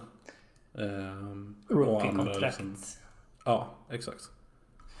lån. Rookie-kontrakt. Liksom, ja, exakt.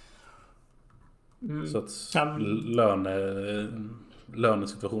 Så att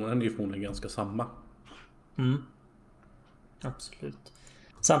lönesituationen är ju förmodligen ganska samma. Absolut.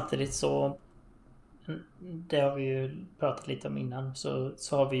 Samtidigt så det har vi ju pratat lite om innan, så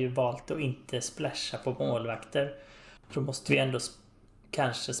har vi ju valt att inte splasha på målvakter. Då måste vi ändå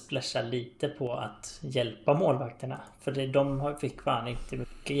kanske splasha lite på att hjälpa målvakterna. För de fick fan inte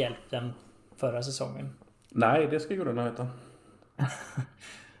mycket hjälp den förra säsongen. Nej, det ska gudarna veta.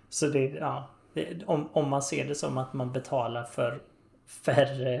 Så om man ser det som att man betalar för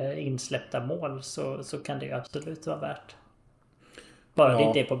färre insläppta mål, så kan det ju absolut vara värt. Bara det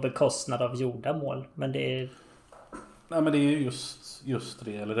inte är på bekostnad av gjorda mål. Men det är... Nej, men det är ju just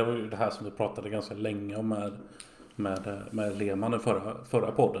det. Eller det var ju det här som vi pratade ganska länge om med Lehmann i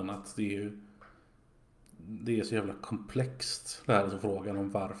förra podden. Att det är så jävla komplext. Det här är så frågan om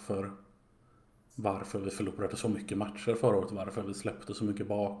varför vi förlorade så mycket matcher förra året. Varför vi släppte så mycket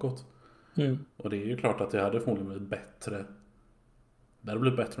bakåt. Och det är ju klart att det hade förmodligen blivit bättre. Det hade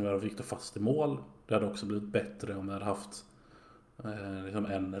blivit bättre om vi hade Viktor Fast i mål. Det hade också blivit bättre om vi hade haft liksom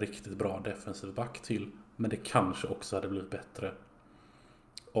en riktigt bra defensiv back till. Men det kanske också hade blivit bättre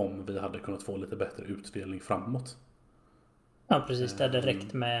om vi hade kunnat få lite bättre utdelning framåt. Ja, precis. Det hade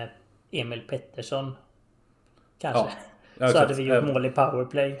räckt med Emil Pettersson. Kanske. Ja, så hade vi gjort mål i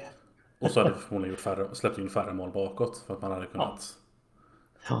powerplay. Och så hade vi förmodligen släppt in färre mål bakåt. För att man hade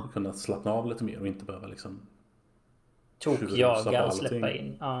kunnat slappna av lite mer och inte behöva liksom tokjaga och släppa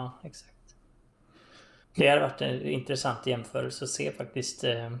in. Ja, exakt. Det hade varit en intressant jämförelse att se faktiskt.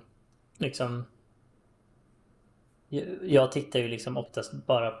 Liksom, jag tittar ju liksom oftast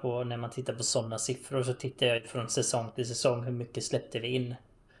bara på, när man tittar på sådana siffror, så tittar jag från säsong till säsong hur mycket släppte vi in.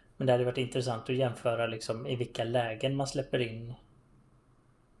 Men det hade varit intressant att jämföra liksom i vilka lägen man släpper in.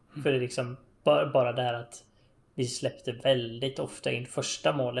 För det är liksom bara där att vi släppte väldigt ofta in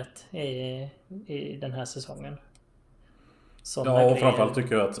första målet i den här säsongen. Ja, och framförallt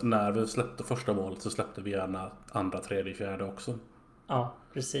tycker jag att när vi släppte första målet så släppte vi gärna andra, tredje, fjärde också. Ja,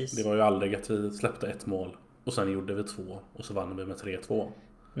 precis. Det var ju aldrig att vi släppte ett mål och sen gjorde vi 2 och så vann vi med 3-2.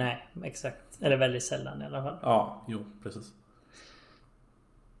 Nej, exakt. Eller väldigt sällan i alla fall. Ja, jo, precis.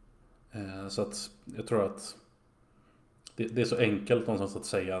 Så att jag tror att det är så enkelt någonstans att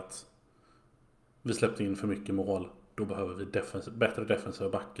säga att vi släppte in för mycket mål. Då behöver vi bättre defensiva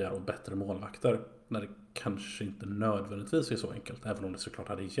backar och bättre målvakter. När det kanske inte nödvändigtvis är så enkelt. Även om det såklart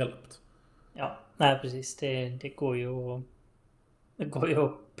hade hjälpt. Ja, nej precis. Det går ju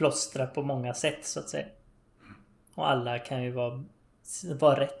att plåstra på många sätt så att säga. Och alla kan ju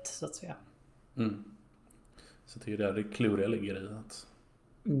vara rätt så att säga. Så det är ju där det kluriga ligger i. Att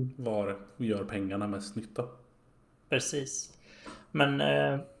var gör pengarna mest nytta? Precis. Men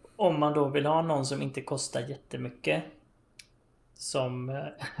om man då vill ha någon som inte kostar jättemycket, som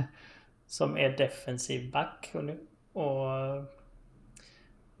är defensiv back och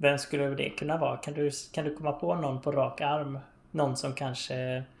vem skulle det kunna vara? Kan du komma på någon på rak arm? Någon som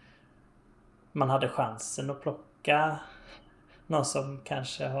kanske man hade chansen att plocka? Någon som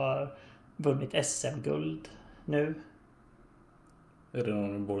kanske har vunnit SM-guld nu? Är det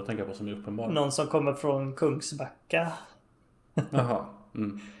någon man borde tänka på som är uppenbar? Någon som kommer från Kungsbacka? Jaha.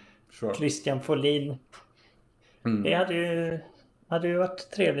 Sure. Christian Folin. Det hade ju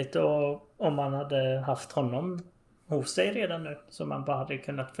varit trevligt om man hade haft honom hos sig redan nu. Så man bara hade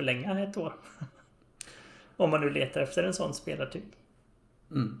kunnat förlänga ett år. Om man nu letar efter en sån spelartyp.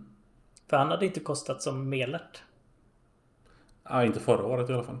 För han hade inte kostat som Melart. Ja, inte förra året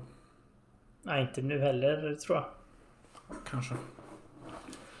i alla fall. Nej, inte nu heller tror jag. Kanske.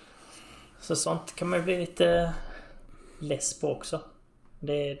 Så sånt kan man ju bli lite less på också.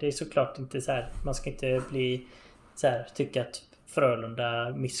 Det är såklart inte så här. Man ska inte bli så här, tycka att Frölunda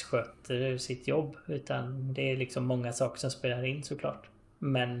missköter sitt jobb. Utan det är liksom många saker som spelar in såklart.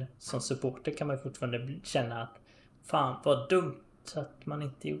 Men som supporter kan man fortfarande känna att fan vad dumt att man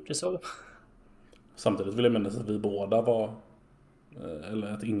inte gjorde så. Samtidigt vill jag minnas att vi båda var, eller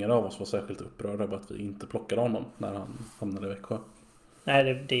att ingen av oss var särskilt upprörda över att vi inte plockade honom när han hamnade i Växjö.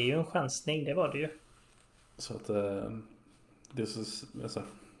 Nej, det är ju en chansning, det var det ju. Så att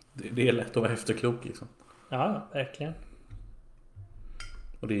det är lätt att vara efterklok liksom. Ja, verkligen.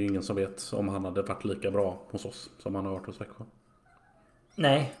 Och det är ju ingen som vet om han hade varit lika bra hos oss som han har varit hos Växjö.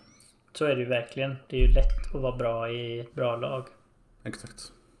 Nej, så är det ju verkligen. Det är ju lätt att vara bra i ett bra lag.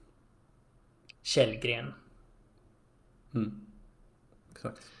 Exakt. Källgren.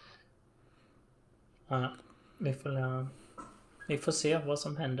 Exakt. Ja, vi får se vad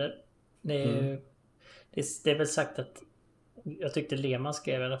som händer. Det är väl sagt att jag tyckte Lehmann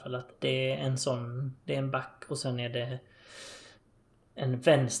skrev i alla fall att det är en back och sen är det en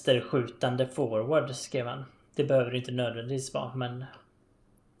vänsterskjutande forward, skrev han. Det behöver det inte nödvändigtvis vara, men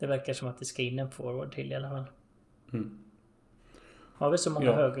det verkar som att det ska in en forward till i alla fall. Har vi så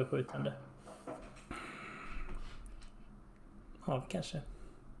många högerskjutande? Ja, kanske.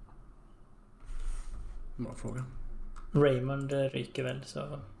 Bra fråga. Raymond ryker väl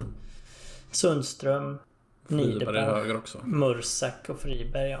så. Sundström, Friberg är höger också. Mursak och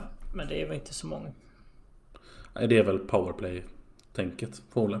Friberg, ja. Men det är väl inte så många. Nej, det är väl powerplay-tänket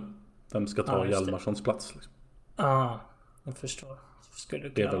på Ole. Vem ska ta Hjalmarssons plats? Liksom. Ja, jag förstår.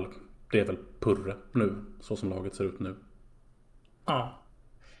 Det är väl Purre nu, så som laget ser ut nu. Ja.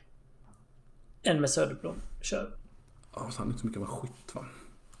 En med Söderblom. Kör. Ja, så han är inte så mycket med skytt, va?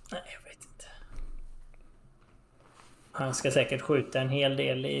 Nej, jag vet inte. Han ska säkert skjuta en hel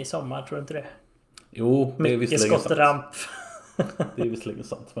del i sommar, tror du inte det? Jo, det är visserligen skottramp. Det är visserligen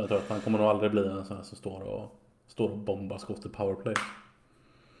sant. Men jag tror att han kommer nog aldrig bli en sån här som står och bombar skott i powerplay.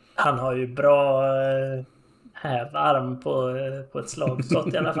 Han har ju bra hävarm på ett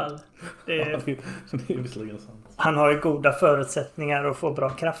slagskott i alla fall. Det är visserligen sant. Han har ju goda förutsättningar att få bra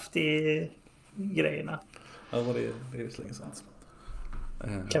kraft i grejerna. Ja, men det är visserligen sant.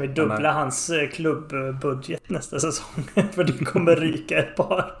 Kan vi dubbla hans klubbbudget nästa säsong? För det kommer ryka ett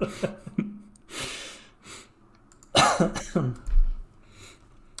par.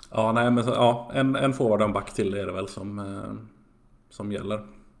 Ja, nej, men ja, en forward och en back till är det väl som gäller.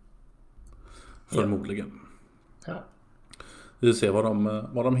 Förmodligen. Ja. Vi ser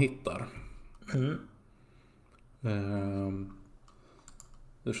vad de hittar.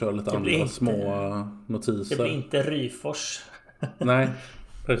 Du kör lite andra små notiser. Det blir inte Ryfors. Nej,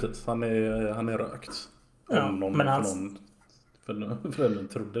 precis. Han är rökt. Ja, men för någon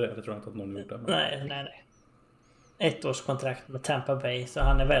trodde det. Det tror jag inte att någon gjorde. Men... Nej. 1 års kontrakt med Tampa Bay. Så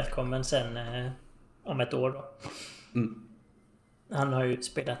han är välkommen sen om ett år då. Mm. Han har ju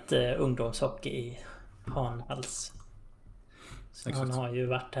spelat ungdomshockey i Hanhals. Så exakt. Han har ju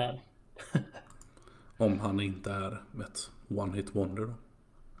varit här. Om han inte är ett one-hit wonder då.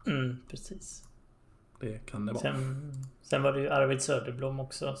 Precis. Det kan det vara. Sen var det ju Arvid Söderblom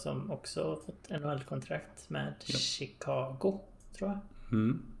också som också fått NHL-kontrakt med Chicago, tror jag.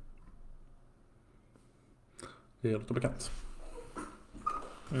 Det låter bekant.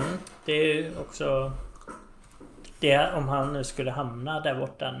 Det är ju också det, om han nu skulle hamna där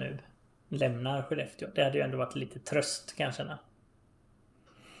borta nu, lämnar Skellefteå. Det hade ju ändå varit lite tröst kanske.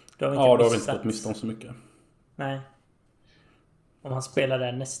 Då har vi inte fått miste om så mycket. Nej. Om han spelar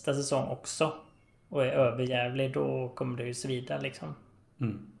där nästa säsong också och är överjävlig, då kommer det ju svida liksom.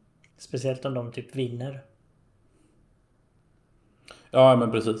 Speciellt om de typ vinner. Ja,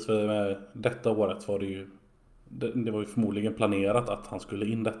 men precis. För med detta året var det ju... Det var ju förmodligen planerat att han skulle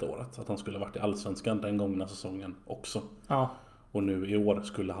in detta året. Att han skulle varit i Allsvenskan den gångna säsongen också. Ja. Och nu i år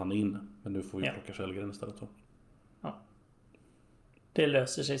skulle han in. Men nu får vi plocka Källgren istället då. Ja. Det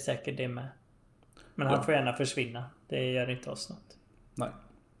löser sig säkert det med. Men han får gärna försvinna. Det gör inte oss något. Nej.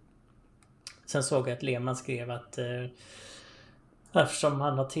 Sen såg jag att Lehmann skrev att eftersom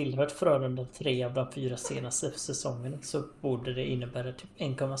han har tillhört Frölunda 3 av de 4 senaste säsongerna så borde det innebära typ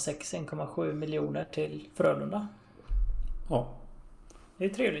 1,6-1,7 miljoner till Frölunda. Ja. Det är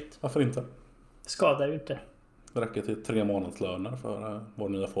trevligt. Varför inte? Skadar ju inte. Det räcker till 3 månadslöner för vår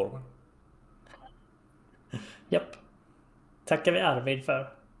nya forward. Japp. Tackar vi Arvid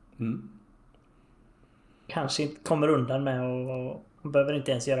för. Kanske inte kommer undan med och behöver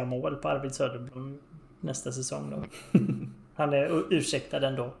inte ens göra mål på Arvid Söderblom nästa säsong då. Han är ursäktad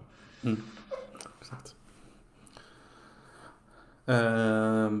ändå. Exakt.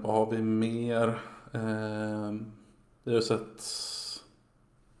 Vad har vi mer? Vi har sett...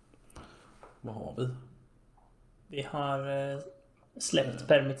 Vad har vi? Vi har släppt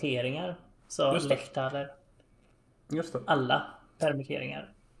permitteringar. Så Lehtaler. Just det. Alla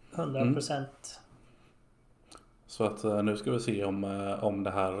permitteringar. 100%. Så att nu ska vi se om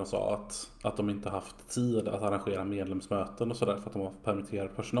det här sa att de inte haft tid att arrangera medlemsmöten och sådär för att de har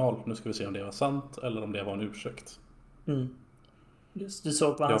permitterat personal. Nu ska vi se om det var sant eller om det var en ursäkt. Just, du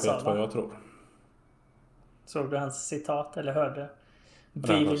såg vad han sa, Jag vet vad jag tror. Såg du hans citat eller hörde?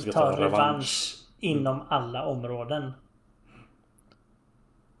 Vi vill ta revansch inom alla områden.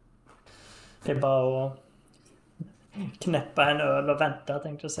 Det är bara att knäppa en öl och vänta,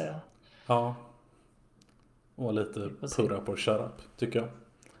 tänkte jag säga. Ja. Och lite purra på shut up, tycker jag.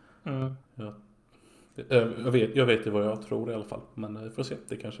 Jag vet ju vad jag tror i alla fall. Men vi får se,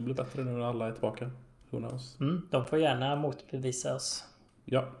 det kanske blir bättre nu när alla är tillbaka. Who knows? De får gärna motbevisa oss.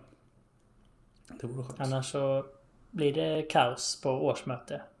 Ja. Det vore skönt. Annars så blir det kaos på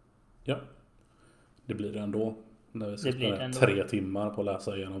årsmöte. Ja. Det blir det ändå. När vi ska spela 3 timmar på att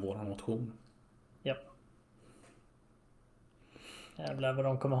läsa igenom våran motion. Ja. Jävlar vad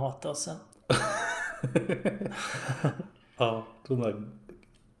de kommer hata oss sen. Ja, de där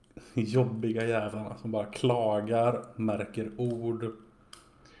jobbiga jävlarna som bara klagar, märker ord.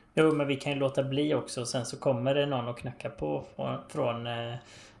 Jo, men vi kan ju låta bli också. Sen så kommer det någon och knackar på från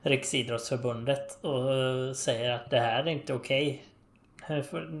Riksidrottsförbundet och säger att det här är inte okej. Här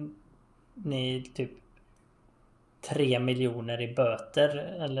får ni typ 3 miljoner i böter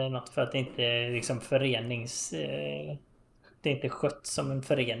eller något för att det inte är liksom det är inte skött som en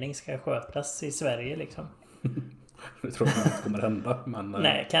förening ska skötas i Sverige liksom. Det tror jag inte kommer hända. Men,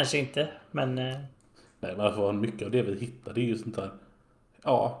 nej, kanske inte. Men... nej, men alltså, mycket av det vi hittar det är ju sånt här.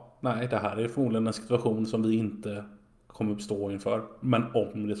 Ja, nej, det här är förmodligen en situation som vi inte kommer att stå inför. Men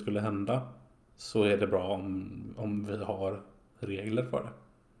om det skulle hända så är det bra om vi har regler för det.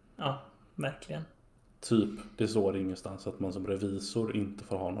 Ja, verkligen. Typ, det står ingenstans att man som revisor inte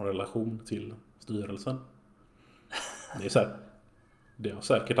får ha någon relation till styrelsen. Det är så här, det har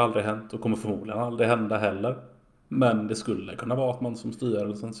säkert aldrig hänt och kommer förmodligen aldrig hända heller. Men det skulle kunna vara att man som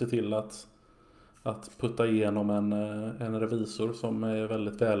styrelsen ser till att putta igenom en revisor som är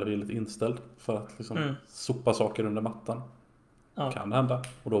väldigt välvilligt inställd för att liksom sopa saker under mattan. Ja. Kan hända.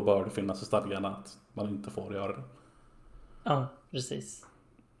 Och då bör det finnas i stadgarna att man inte får göra det. Ja, precis.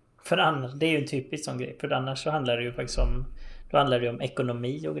 För annars, det är ju en typisk sån grej. För annars så handlar det ju faktiskt om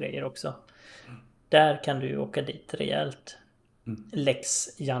ekonomi och grejer också. Där kan du ju åka dit rejält.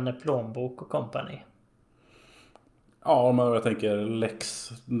 Lex Janne Plånbok och kompani. Ja, men jag tänker Lex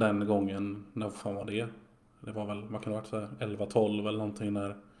den gången, när fan var det? Det var väl, man kan ha varit så här 11-12 eller någonting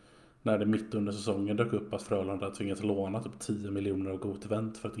när det mitt under säsongen dök upp att Frölunda tvingades låna typ 10 miljoner och gå till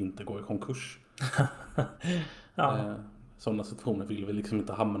vänt för att inte gå i konkurs. Ja. Sådana situationer vill vi liksom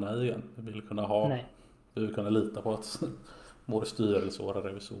inte hamna i igen. Vi vill kunna lita på att våra styrelser och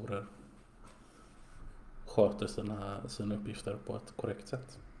revisorer sköter sina uppgifter på ett korrekt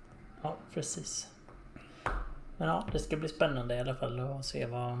sätt. Ja, precis. Men ja, det ska bli spännande i alla fall att se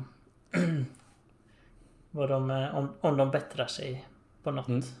om de bättrar sig på något.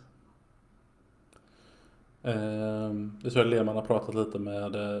 Det tror jag Lehmann har pratat lite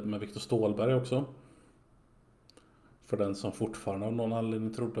med Viktor Ståhlberg också. För den som fortfarande av någon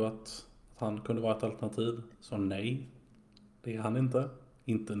anledning trodde att han kunde vara ett alternativ. Så nej, det är han inte.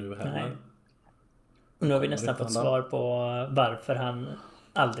 Inte nu heller. Nej. Och nu har vi nästan fått svar på varför han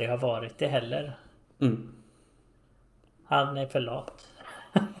aldrig har varit det heller. Han är för lat.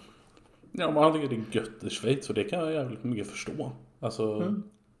 Ja, men han tycker det är gött i Schweiz och det kan jag jävligt mycket förstå. Alltså,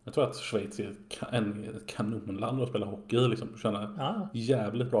 jag tror att Schweiz är ett kanonland att spela hockey i. Liksom. Tjänar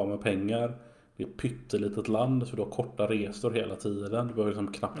jävligt bra med pengar. Det är ett pyttelitet land så du har korta resor hela tiden. Du behöver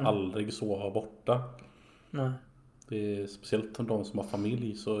liksom knappt aldrig sova borta. Nej. Det är speciellt om de som har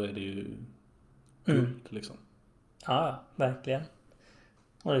familj så är det ju guld liksom. Ja, verkligen.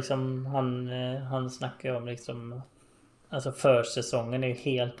 Och liksom han snackar ju om liksom alltså försäsongen är ju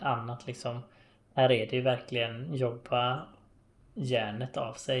helt annat liksom. Här är det ju verkligen jobba järnet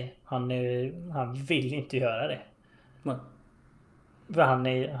av sig. Han vill inte göra det. Nej. För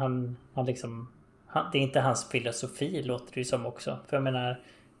det är inte hans filosofi låter det ju som också. För jag menar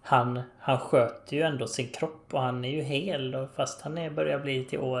han sköter ju ändå sin kropp och han är ju hel och fast han börjar bli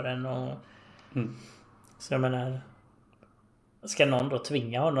till åren och så jag menar ska någon då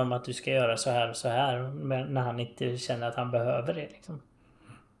tvinga honom att du ska göra så här och så här när han inte känner att han behöver det liksom.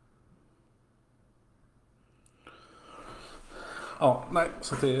 Ja, nej,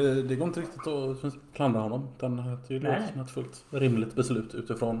 så det går inte riktigt att klandra honom. Den är tydligen ett fullt rimligt beslut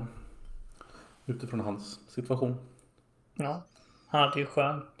utifrån hans situation. Ja, han hade ju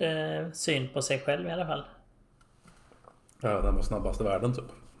skönt syn på sig själv i alla fall. Ja, den var snabbast i världen typ.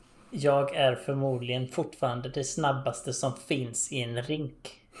 Jag är förmodligen fortfarande det snabbaste som finns i en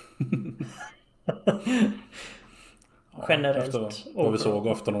rink. Generellt. Efter vad vi såg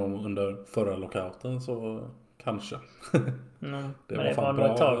ofta under förra lockouten så kanske. Men det var nog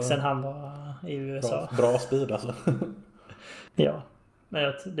ett tag sedan han var i USA. Bra speed alltså. Ja,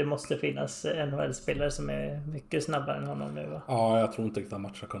 men det måste finnas NHL-spelare som är mycket snabbare än honom nu va? Ja, jag tror inte riktigt han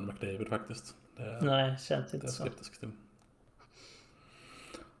matchar Conor McDavid faktiskt. Nej, känns inte så.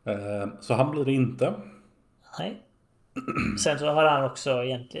 Så han blir det inte. Nej. Sen så har han också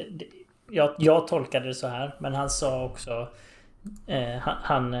egentligen jag tolkade det så här, men han sa också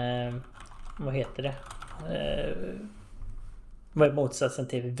vad heter det? Vad är motsatsen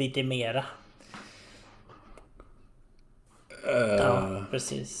till vidimera? Ja,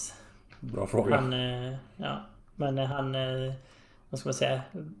 precis. Bra fråga. Men vad ska man säga,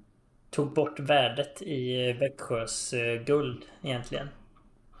 tog bort värdet i Växjös guld egentligen.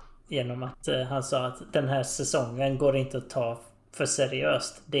 Genom att han sa att den här säsongen går inte att ta för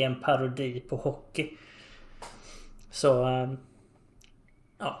seriöst. Det är en parodi på hockey. Så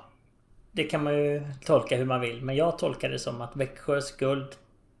det kan man ju tolka hur man vill. Men jag tolkar det som att Växjös guld,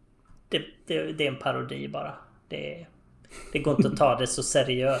 det är en parodi bara. Det går inte att ta det så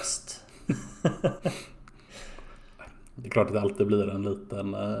seriöst. Det är klart att det alltid blir en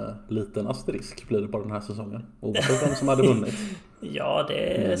liten asterisk blir det på den här säsongen. Oavsett vem som hade vunnit. Ja,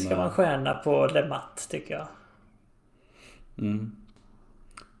 det ska man stjärna på Le Mat, tycker jag.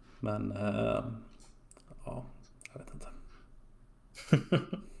 Men ja, jag vet inte.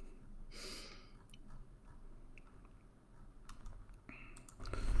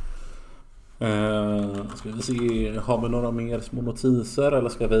 Ska vi se, har vi några mer små notiser eller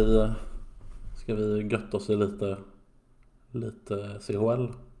ska vi götta oss i lite CHL?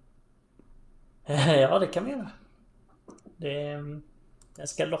 Ja, det kan vi göra. Det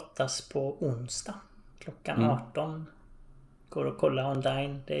ska lottas på onsdag klockan 18. Går att kolla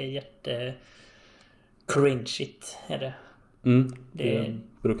online. Det är jätte cringeigt är det. Det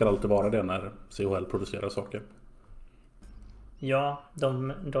brukar alltid vara det när CHL producerar saker. Ja,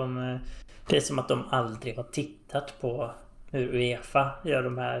 det är som att de aldrig har tittat på hur UEFA gör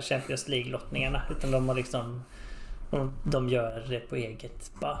de här Champions League-lottningarna. Utan de har liksom, de gör det på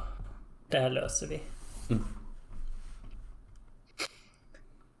eget. Bara, det här löser vi.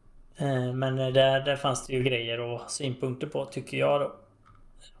 Men där fanns det ju grejer och synpunkter på, tycker jag då.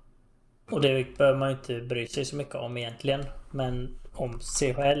 Och det bör man ju inte bry sig så mycket om egentligen. Men om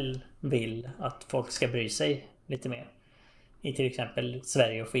CHL vill att folk ska bry sig lite mer, i till exempel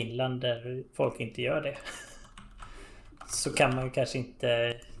Sverige och Finland där folk inte gör det, så kan man ju kanske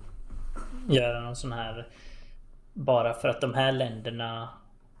inte göra någon sån här bara för att de här länderna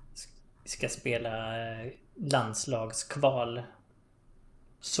ska spela landslagskval,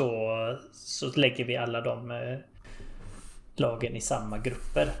 så lägger vi alla de lagen i samma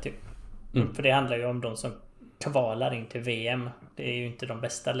grupper typ. För det handlar ju om de som kvalar in till VM. Det är ju inte de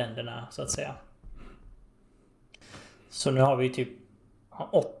bästa länderna så att säga. Så nu har vi typ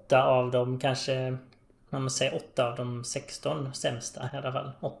 8 av dem, kanske, om man säger 8 av de 16 sämsta i alla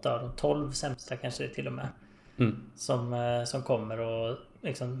fall. 8 av de 12 sämsta kanske till och med. Som kommer att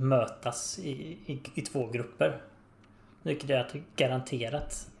liksom mötas i 2 grupper. Vilket är att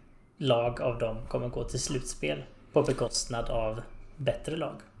garanterat lag av dem kommer gå till slutspel på bekostnad av bättre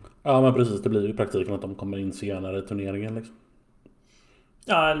lag. Ja, men precis, det blir ju i praktiken att de kommer in senare i turneringen liksom.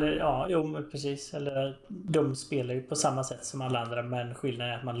 Jo men precis. Eller de spelar ju på samma sätt som alla andra, men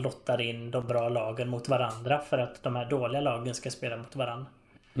skillnaden är att man lottar in de bra lagen mot varandra för att de här dåliga lagen ska spela mot varandra.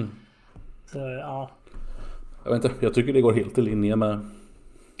 Så ja. Jag vet inte, jag tycker det går helt i linje med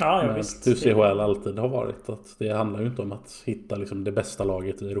visst. hur CHL alltid har varit. Att det handlar ju inte om att hitta liksom det bästa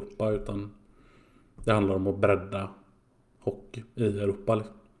laget i Europa, utan det handlar om att bredda hockey i Europa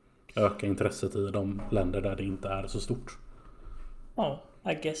liksom. Öka intresset i de länder där det inte är så stort. Ja,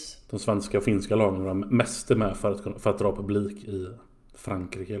 I guess. De svenska och finska lagen var mest med för att dra publik i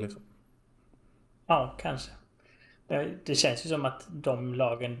Frankrike liksom. Ja, kanske. Det känns ju som att de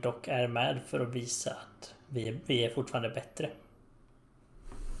lagen dock är med för att visa att vi är fortfarande bättre.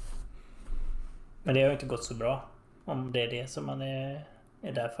 Men det har ju inte gått så bra, om det är det som man är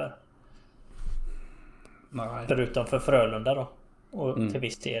där för. Nej. Förutom för Frölunda då. Och till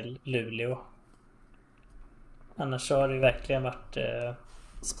viss del Luleå. Annars har det verkligen varit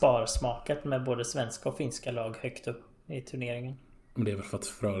sparsmakat med både svenska och finska lag högt upp i turneringen. Men det är väl för att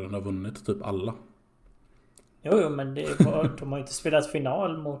Frölunda har vunnit typ alla. Jo, men de har inte spelat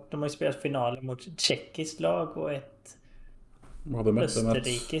final mot... De har ju spelat finaler mot ett tjeckiskt lag och ett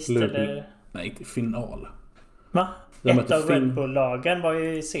österrikiskt eller... Nej, inte final. Va? Ett av Red Bull-lagen var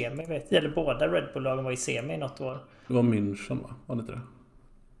ju i semi, vet jag. Eller båda Red Bull-lagen var i semi något år. Det var München, va? Var det inte det?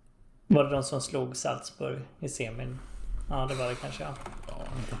 Var det de som slog Salzburg i semin? Ja, det var det kanske, ja.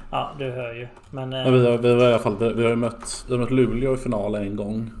 Ja, du hör ju. Men vi har i alla fall vi har mött Luleå i final en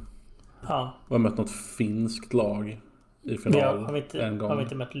gång. Ja. Vi har mött något finskt lag i final en gång. Har vi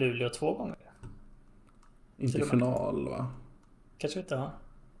inte mött Luleå 2 gånger? Inte i final, va? Kanske inte ha.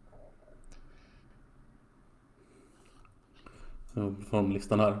 Från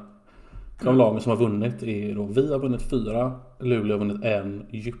listan här. De lagen som har vunnit är då, vi har vunnit 4, Luleå har vunnit 1,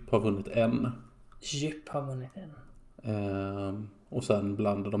 Djup har vunnit 1. Djup har vunnit 1. Och sen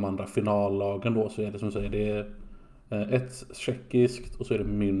bland de andra finallagen då så är det som säger det är ett tjeckiskt och så är det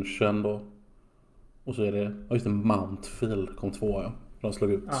München då. Och så är det, just det, Mountfield kom 2, ja. De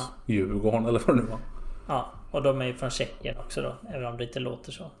slog ut Djurgården eller vad det nu var. Ja, och de är ju från Tjeckien också då, även om det inte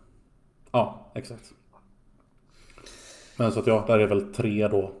låter så. Ja, exakt. Men så att där är väl 3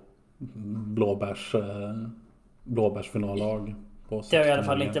 då blåbärsfinallag på Det har i alla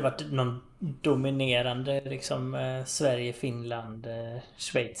fall inte varit någon dominerande liksom Sverige, Finland,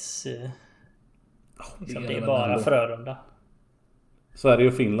 Schweiz. Liksom, det är bara Frölunda. Sverige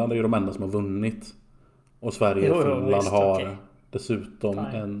och Finland är ju de enda som har vunnit. Och Sverige och Finland har dessutom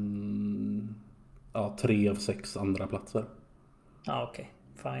en 3 av 6 andra platser. Ja, okej.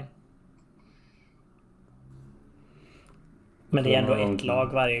 Fine. Men det är ändå ett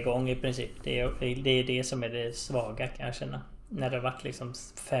lag varje gång i princip. Det är det som är det svaga, kan jag känna. När det har varit liksom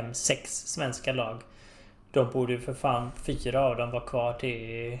 5-6 svenska lag. De borde ju för fan 4 av dem vara kvar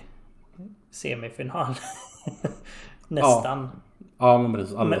till semifinal. Nästan. Ja, men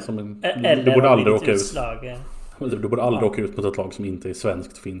precis. Alla du borde aldrig åka ut. Du borde aldrig åka ut mot ett lag som inte är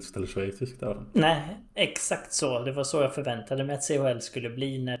svenskt, finskt eller schweiziskt. Nej, exakt så. Det var så jag förväntade mig att CHL skulle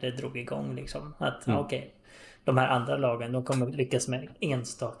bli när det drog igång. Liksom. Att okej, de här andra lagen, de kommer lyckas med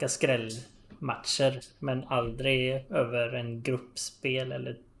enstaka skrällmatcher. Men aldrig över en gruppspel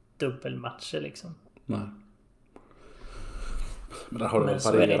eller dubbelmatcher liksom. Nej. Men där har det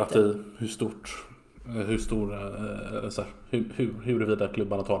varierat i huruvida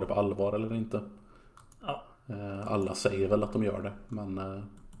klubbarna tar det på allvar eller inte. Ja. Alla säger väl att de gör det, men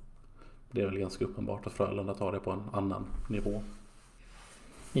det är väl ganska uppenbart att Frölunda tar det på en annan nivå.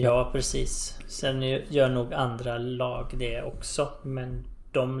 Ja, precis. Sen gör nog andra lag det också, men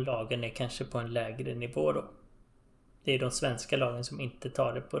de lagen är kanske på en lägre nivå då. Det är de svenska lagen som inte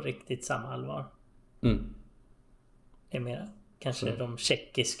tar det på riktigt samma allvar. Det är mer kanske de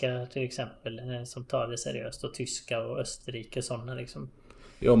tjeckiska till exempel som tar det seriöst, och tyska och Österrike och sådana liksom.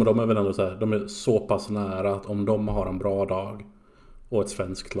 Ja, men de är väl ändå så här, de är så pass nära att om de har en bra dag och ett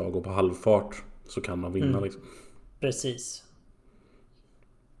svenskt lag går på halvfart så kan de vinna liksom. Precis.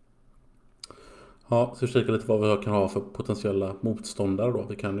 Ja, så kika lite vad vi kan ha för potentiella motståndare då.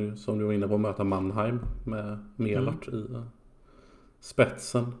 Vi kan ju, som du var inne på, möta Mannheim med Melart i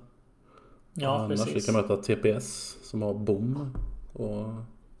spetsen. Ja, annars precis. Vi kan möta TPS som har Bom och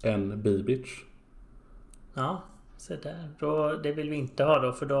en Bibic. Ja, så där. Det vill vi inte ha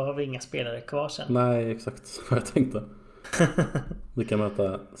då, för då har vi inga spelare kvar sen. Nej, exakt vad jag tänkte. Vi kan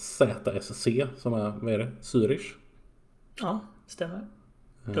möta ZSC som är, vad är det? Zürich. Ja, stämmer.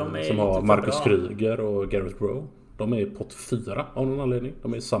 Som har Marcus Kryger och Garrett Rowe. De är i pott 4 av någon anledning.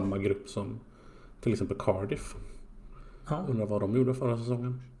 De är i samma grupp som till exempel Cardiff. Ja. Undrar vad de gjorde förra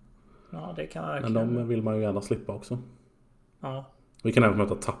säsongen. Ja, det kan man verkligen. Men de vill man ju gärna slippa också. Ja. Vi kan även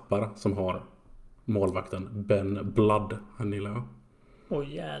möta Tappara som har målvakten Ben Blood. Han gillar jag.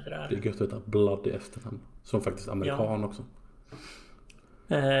 Åh jädrar. Det är gött att veta Blood i efternamn. Som faktiskt är amerikan också.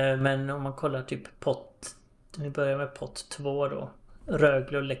 Men om man kollar typ pott. Vi börjar med pott 2 då.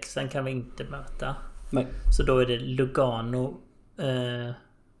 Rögle och Leksand kan vi inte möta. Nej. Så då är det Lugano,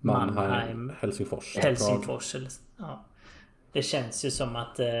 Mannheim, Helsingfors. Ja. Det känns ju som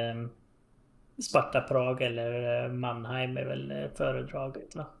att Sparta Prag eller Mannheim är väl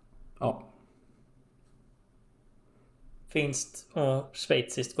föredraget, va? Ja. Finskt och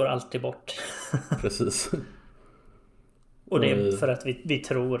schweiziskt går alltid bort. Precis. Och det är för att vi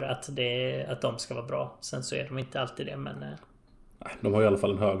tror att de ska vara bra. Sen så är de inte alltid det, men... Nej, de har i alla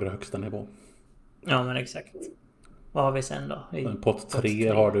fall en högre högsta nivå. Ja, men exakt. Vad har vi sen då? I pott 3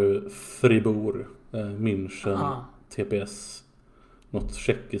 har du Fribourg, München, TPS, något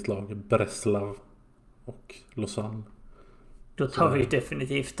tjeckiskt lag, Breslav och Lausanne. Då tar vi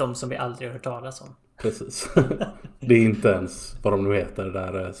definitivt de som vi aldrig har hört talas om. Precis. Det är inte ens vad de nu heter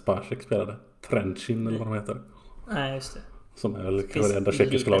där Spacek spelade. Trenchin eller vad de heter. Nej, just det. Som är det enda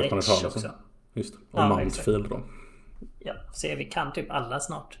tjeckiska laget man har talas om. Just det. Och Mountfield då. Ja, se, vi kan typ alla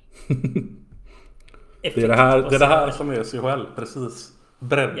snart. Det är det här som är CHL, precis.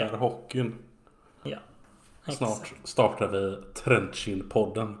 Breddar hockeyn. Ja. Snart startar vi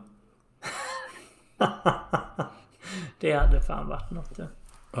Trenchin-podden. Det hade fan varit något.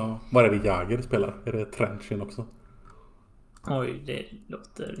 Ja, vad är det Jäger spelar? Är det Trenchin också? Oj, det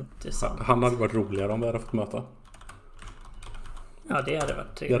låter inte sant. Han hade varit roligare om vi hade fått möta. Ja, det hade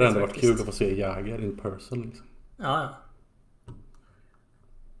varit trevligt. Det hade ändå varit kul att få se Jäger in person liksom. Ja.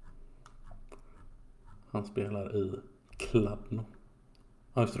 Han spelar i Kladno.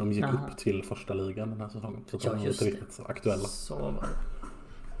 Ja, just det, de gick upp till första ligan den här säsongen. Så de är inte riktigt aktuella. Så var det.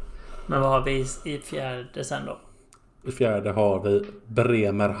 Men vad har vi i fjärde sen då? I fjärde har vi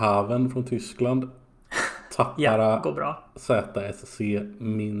Bremerhaven från Tyskland. Tappara, går bra. ZSC,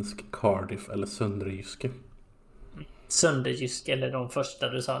 Minsk, Cardiff eller Sönderjyske. Sönderjyske eller de första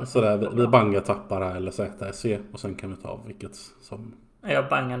du sa. Så där, vi bangar Tappara eller ZSC och sen kan vi ta vilket som... Jag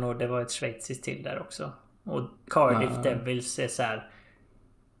bangar nog, det var ett schweiziskt till där också. Och Cardiff Devils är så här...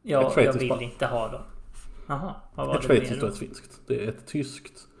 Jag vill inte ha dem. Jaha, vad var ett det schweiziskt mer och ett finskt. Det är ett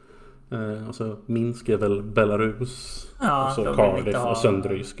tyskt. Och så Minsk är väl Belarus. Ja, och så de vill Cardiff inte ha... och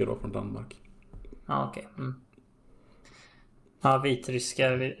Söndrysk är då från Danmark. Ja, okej. Ja, vitryska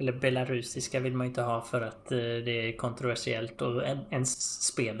eller belarusiska vill man inte ha för att det är kontroversiellt och ens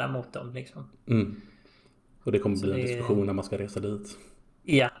spela mot dem liksom. Och det kommer Så bli en diskussion när man ska resa dit.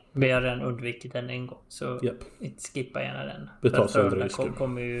 Ja, vi har redan undvikit den en gång. Så Japp. skippa gärna den. Vi tar Frölunda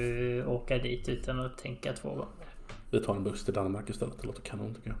kommer ju åka dit utan att tänka 2 gånger. Vi tar en buss till Danmark istället. Det låter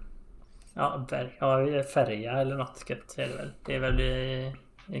kanon tycker jag. Ja, färja eller något gött är det väl. Det är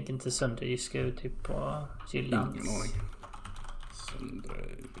väl inte Sönderjyska typ på Jyllands. Ingen aning.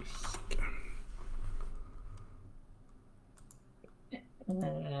 Sönderjyska.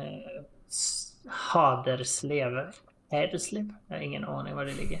 Haderslev. Haderslev? Jag har ingen aning var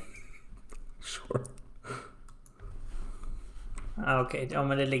det ligger. Sure. Okej. Ja,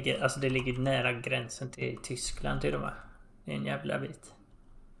 men det ligger nära gränsen till Tyskland till och med. Det är en jävla bit.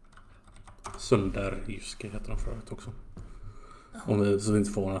 Sönderjyska heter de förut också. Om vi så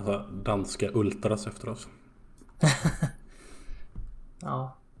inte får några danska ultras efter oss.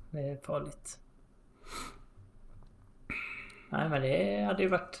 Ja, det är farligt. Nej, men det hade ju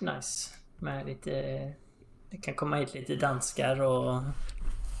varit nice. Med lite... Det kan komma hit lite danskar och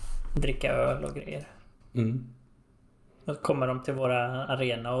dricka öl och grejer. Då kommer de till våra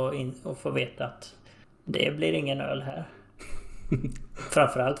arena och får veta att det blir ingen öl här.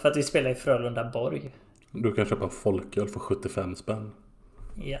 Framförallt för att vi spelar i Frölunda Borg. Du kan köpa folköl för 75 spänn.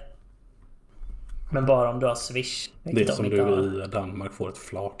 Ja. Men bara om du har Swish. Det är som du i Danmark får ett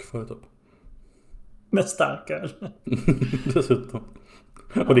flak för typ. Med starköl. Dessutom.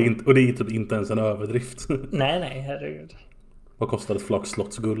 Och det är typ inte ens en överdrift. Nej, herregud. Vad kostar ett flak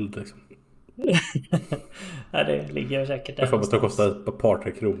slottsguld liksom? Ja, det ligger säkert där. Jag får att det kostar ett par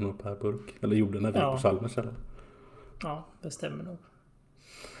 3 kronor per burk. Eller gjorde när vi på Chalmers eller? Ja, det stämmer nog.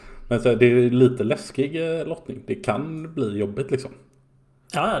 Men så, det är lite läskig lottning. Det kan bli jobbigt liksom.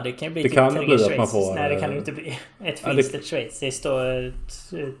 Ja, det kan ju bli det typ kan 3 bli att man får... Nej, det kan ju inte bli. Ett finskt, ett schweiziskt och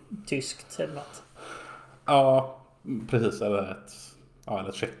ett tyskt eller något. Ja, precis. Eller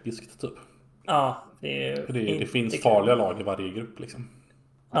ett tjeckiskt typ. Ja, det finns farliga lag i varje grupp liksom.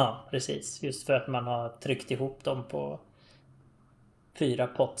 Ja, precis. Just för att man har tryckt ihop dem på 4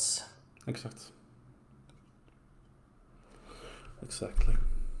 pots. Exakt. Exactly.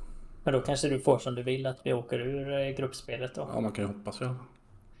 Men då kanske du får som du vill att vi åker ur gruppspelet då. Ja, man kan ju hoppas ja.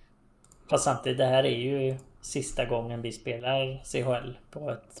 Fast samtidigt, det här är ju sista gången vi spelar CHL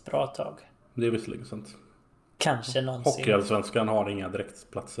på ett bra tag. Det är visserligen sant. Kanske någonsin. Hockeyallsvenskan har inga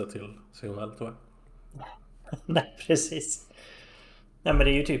direktplatser till CHL tyvärr. Nej, precis. Nej, men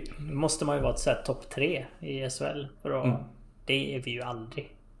det är ju typ, måste man ju vara ett så här topp 3 i SHL för att, det är vi ju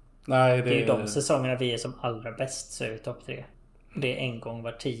aldrig. Nej, det är ju de säsongerna vi är som allra bäst så är vi topp 3. Det är en gång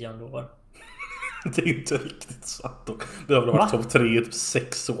var 10:e år. Det är inte riktigt sant. Det har väl varit topp 3 typ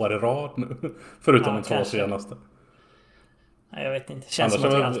 6 år i rad nu. Förutom de 2 senaste. Nej, jag vet inte. Det känns som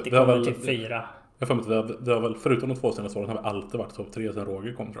att vi alltid kommer till 4. Jag får med att vi har väl, förutom de 2 senaste åren har vi alltid varit topp 3 sen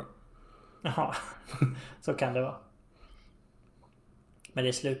Roger kom tror jag. Jaha, så kan det vara. Men det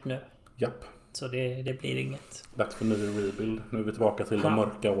är slut nu. Japp. Så det blir inget. Dags för ny rebuild. Nu är vi tillbaka till de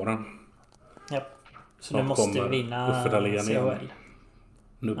mörka åren. Japp. Så nu måste vi vinna CHL.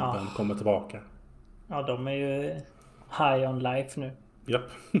 Nubben kommer tillbaka. Ja, de är ju high on life nu. Japp.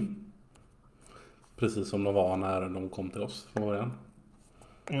 Precis som de var när de kom till oss från början.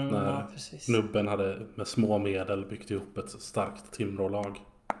 När Nubben hade med små medel byggt ihop ett starkt Timrå-lag.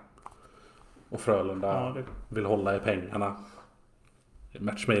 Och Frölunda vill hålla i pengarna.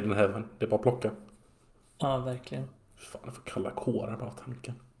 Match made in heaven. Det är bara att plocka. Ja, verkligen. Fan, jag får kalla kårar bara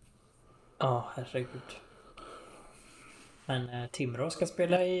tanken. Ja, herregud. Men Timrå ska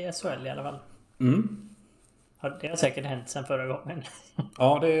spela i SHL i alla fall. Det har säkert hänt sen förra gången.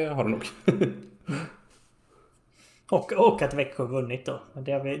 Ja, det har det nog. Och att Växjö vunnit då.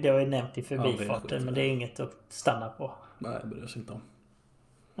 Det har vi nämnt i förbifarten. Men det är inget att stanna på. Nej, det bryr sig inte om.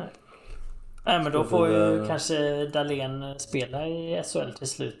 Nej, men då får ju kanske Dahlén spela i SHL till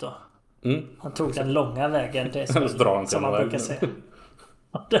slut då. Han tog den långa vägen till SHL. Som man brukar säga.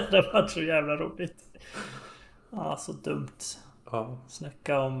 Det hade varit så jävla roligt. Ja, så dumt.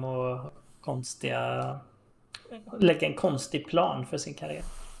 Snacka om och konstiga... Lägga en konstig plan för sin karriär.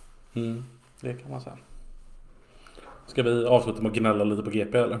 Det kan man säga. Ska vi avsluta med att gnälla lite på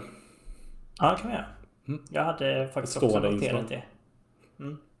GP eller? Ja, det kan vi göra. Jag hade faktiskt också noterat det.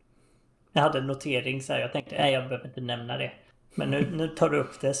 Jag hade en notering så här. Jag tänkte, jag behöver inte nämna det. Men nu tar du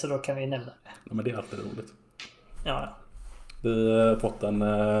upp det så då kan vi nämna det. Ja, men det är alltid roligt. Ja. Vi har fått en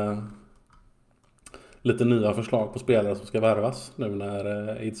lite nya förslag på spelare som ska värvas nu när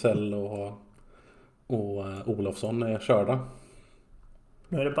Ejdsell och Olofsson är körda.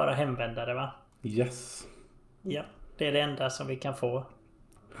 Nu är det bara hemvändare, va? Yes. Ja, det är det enda som vi kan få.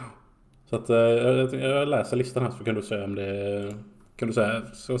 Så att jag läser listan här så kan du säga om det är, kan du säga,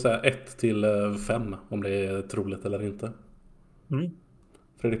 så att säga 1 till 5 om det är troligt eller inte.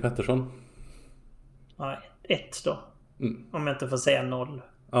 Fredrik Pettersson. Ja, 1 då. Om jag inte får säga 0.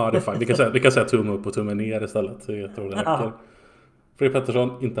 Ja, det är fine. Vi kan säga tumme upp och tumme ner istället. Jag tror det räcker. Fredrik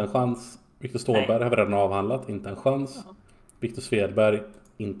Pettersson, inte en chans. Viktor Ståhlberg har vi redan avhandlat. Inte en chans. Viktor Svedberg,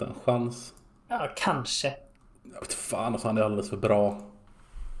 inte en chans. Ja, kanske. Jag vet fan, alltså han är alldeles för bra.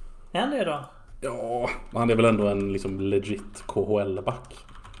 Är han det då? Ja, han är väl ändå en liksom legit KHL-back.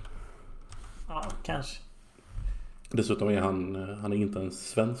 Ja, kanske. Dessutom är han är inte en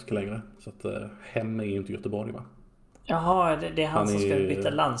svensk längre. Så att hem är ju inte Göteborg, va? Jaha, det är han som ska byta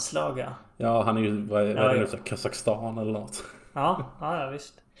landslag, ja. Ja, han är ju, vad är det nu, så Kazakstan eller något. Ja,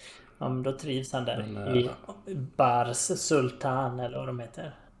 visst. Ja, men då trivs han där. I Bars Sultan eller vad de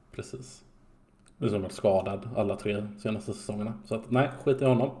heter. Precis. Det är som varit skadad alla 3 senaste säsongerna. Så att nej, skit i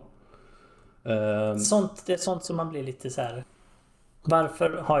honom. Det är sånt som man blir lite så här. Varför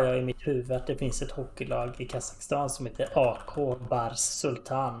har jag i mitt huvud att det finns ett hockeylag i Kazakstan som heter AK Bars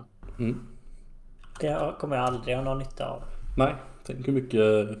Sultan? Det kommer jag aldrig ha någon nytta av. Nej, tänk hur mycket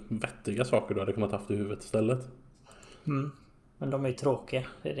vettiga saker du hade kunnat haft i huvudet istället. Men de är ju tråkiga.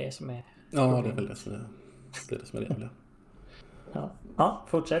 Det är det som är... Ja, det är väl det som är det. Ja,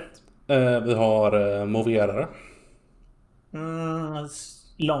 fortsätt. Vi har moverare.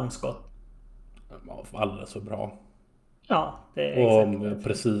 Långskott. Alldeles för bra. Ja, det är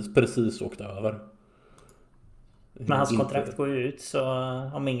exakt. Precis åkte över. Men hans kontrakt går ju ut, så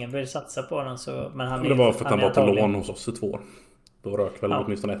om ingen vill satsa på den så... Men det var för att han var på lån hos oss i 2 år. Då rök väl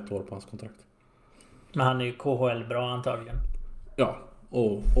åtminstone 1 år på hans kontrakt. Men han är ju KHL bra antagligen. Ja,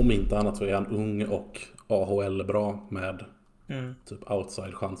 och om inte annat så är han ung och AHL bra med typ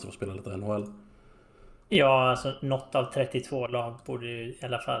outside chanser att spela lite NHL. Ja, alltså något av 32 lag borde ju i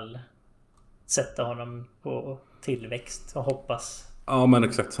alla fall sätta honom på tillväxt och hoppas. Ja, men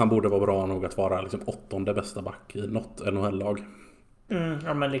exakt. Han borde vara bra nog att vara liksom 8:e bästa back i något NHL-lag.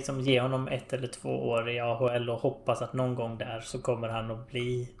 Ja, men liksom ge honom 1 eller 2 år i AHL och hoppas att någon gång där så kommer han att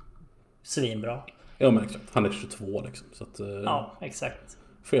bli svinbra. Ja, men exakt. Han är 22 liksom. Så att, ja, exakt.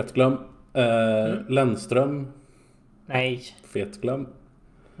 Fetglöm. Lennström. Nej. Fetglöm.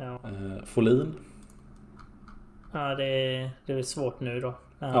 Ja. Folin. Ja, det är svårt nu då.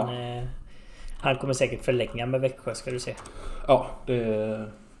 Han kommer säkert förlänga med Växjö, ska du se. Ja,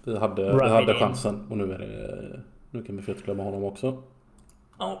 vi hade chansen. Och nu kan vi fetglömma honom också.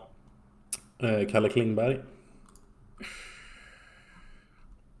 Ja. Kalle Klingberg.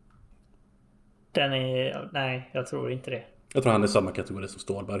 Nej, jag tror inte det. Jag tror han är samma kategori som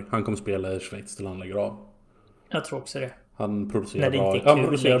Ståhlberg. Han kommer spela i Schweiz till han lägger av. Jag tror också det. Han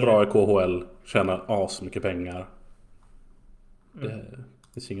producerar bra i KHL. Tjänar asmycket pengar. Det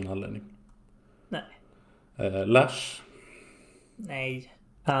finns ingen anledning. Nej. Lash. Nej,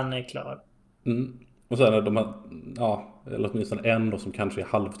 han är klar. Och sen är de här, eller åtminstone en då som kanske är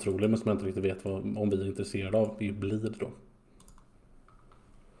halvtrolig men som jag inte riktigt vet om vi är intresserade av. Det är ju Blid då.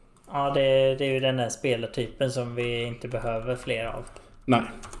 Ja, det är ju den här spelartypen som vi inte behöver fler av. Nej,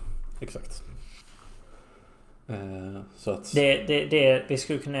 exakt. Så att... vi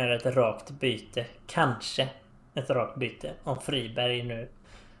skulle kunna göra ett rakt byte. Kanske ett rakt byte. Om Friberg nu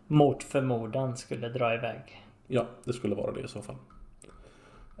mot förmodan skulle dra iväg. Ja, det skulle vara det i så fall.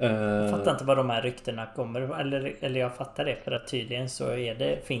 Jag fattar inte var de här ryktena kommer. Eller jag fattar det, för att tydligen så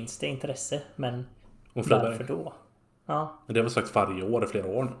finns det intresse. Men varför då? Ja. Det har väl sagt varje år i flera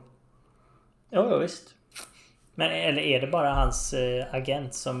år nu. Ja, visst. Men eller är det bara hans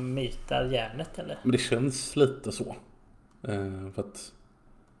agent som mytar järnet, eller? Men det känns lite så. För att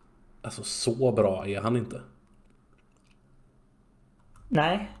alltså så bra är han inte.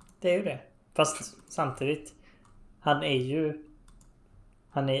 Nej, det är ju det. Fast samtidigt han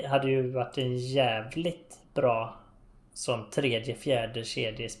hade ju varit en jävligt bra som 3:e, 4:e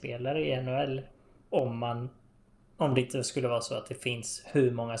kedjespelare i NHL om det inte skulle vara så att det finns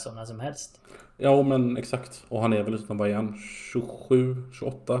hur många sådana som helst. Ja, men exakt. Och han är väl utan igen 27,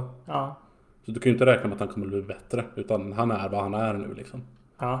 28. Ja. Så du kan ju inte räkna med att han kommer att bli bättre. Utan han är vad han är nu liksom.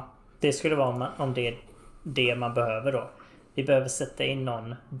 Ja, det skulle vara om det är det man behöver då. Vi behöver sätta in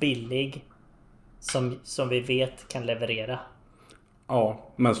någon billig som vi vet kan leverera.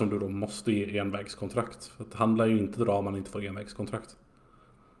 Ja, men som du då måste ge envägskontrakt. För att han lär ju inte dra om man inte får envägskontrakt.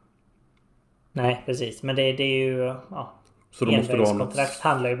 Nej, precis. Men det är ju... Ja, så då måste du ha något...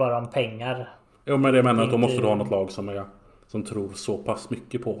 handlar ju bara om pengar. Jo, men det menar att då måste du ha något lag som tror så pass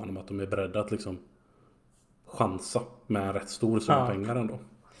mycket på honom att de är beredda att liksom chansa med en rätt stor summa pengar ändå.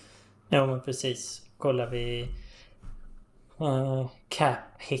 Ja, men precis. Kollar vi cap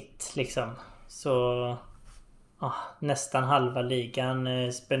hit liksom, så nästan halva ligan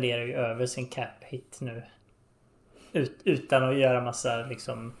spenderar ju över sin cap hit nu. Utan att göra massa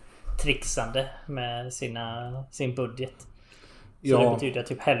liksom trixande med sin budget. Så det betyder att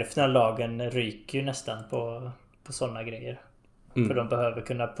typ hälften av lagen ryker ju nästan på sådana grejer. För de behöver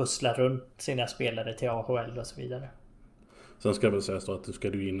kunna pussla runt sina spelare till AHL och så vidare. Sen ska jag väl säga så att du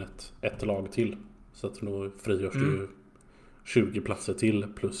ska in ett lag till. Så att då frigörs det ju 20 platser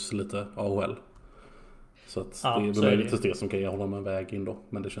till plus lite AHL. Så att det är möjligtvis det som kan ge honom en väg in då.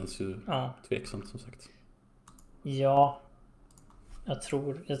 Men det känns ju tveksamt som sagt. Ja, jag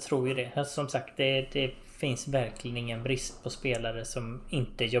tror ju det. Som sagt, det finns verkligen ingen brist på spelare som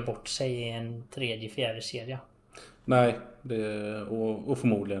inte gör bort sig i en tredje, fjärde kedja. Nej, och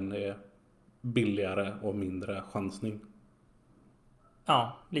förmodligen är billigare och mindre chansning.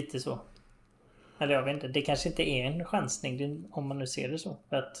 Ja, lite så. Eller jag vet inte, det kanske inte är en chansning om man nu ser det så.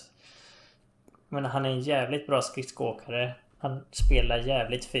 För att han är en jävligt bra skridskoåkare. Han spelar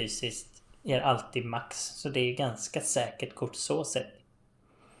jävligt fysiskt. Ger alltid max. Så det är ganska säkert kort så sett.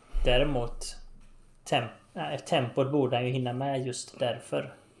 Däremot tempot borde han ju hinna med just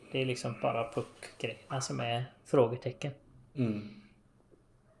därför. Det är liksom bara puck-grejerna som är frågetecken.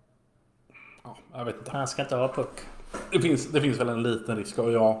 Ja, jag vet inte. Han ska inte ha puck. Det finns väl en liten risk.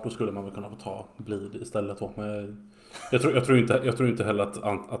 Och då skulle man väl kunna få ta Blid istället. Men jag tror inte heller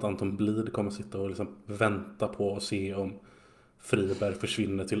att Anton Blid kommer sitta och liksom vänta på att se om Friberg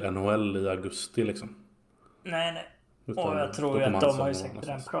försvinner till NHL i augusti liksom. Nej. Utan och jag tror ju att de har ju säkert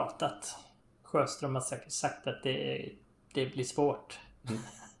redan pratat. Sjöström har säkert sagt att det blir svårt.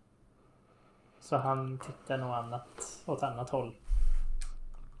 Så han tittar nog åt annat håll.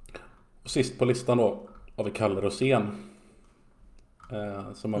 Och sist på listan då har vi Kalle Rosén.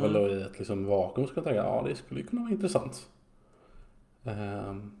 Som man väl då i ett liksom vakuum ska tänka, det skulle ju kunna vara intressant.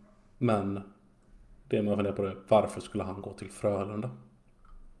 Men det man funderar på det, varför skulle han gå till Frölunda?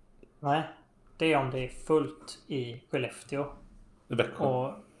 Nej, det är om det är fullt i Skellefteå. I Växjö.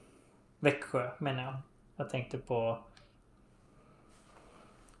 Och Växjö menar jag. Jag tänkte på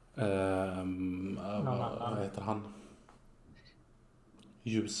någon annan. Vad heter han?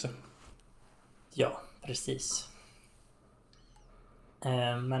 Ljuse. Ja, precis.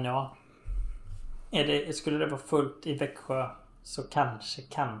 Men ja. Skulle det vara fullt i Växjö så kanske.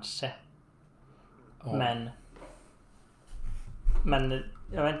 Ja. Men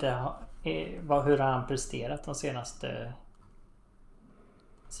jag vet inte hur har han presterat de senaste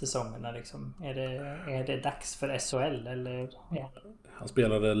säsongerna liksom. Är det dags för SHL eller? Ja. Han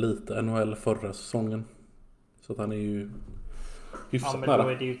spelade lite NHL förra säsongen. Så att han är ju hyfsat nära. Ja, men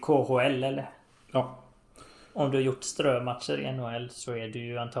då är det ju KHL eller? Ja. Om du har gjort strömatcher i NHL så är du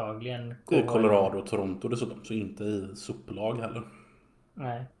ju antagligen KHL. I Colorado och Toronto dessutom, så inte i supplag heller.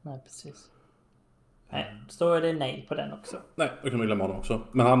 Nej, precis. Nej, så är det nej på den också. Nej, då kan vi glömma honom också.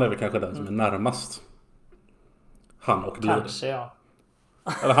 Men han är väl kanske den som är närmast. Han och Blid. Kanske, ja.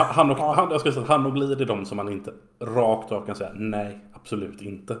 Eller jag skulle säga att han och Blid är de som man inte rakt av kan säga nej, absolut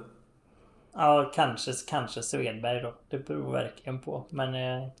inte. Ja, kanske Svedberg då. Det beror verkligen på. Men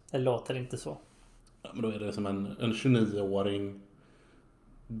det låter inte så. Ja, men då är det som en 29-åring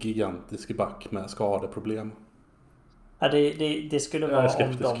gigantisk back med skadeproblem. Ja, det skulle vara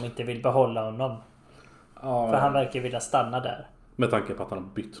om de inte vill behålla honom. Ja, för han verkar vilja stanna där. Med tanke på att han har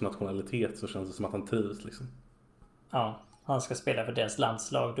bytt nationalitet så känns det som att han trivs liksom. Ja, han ska spela för deras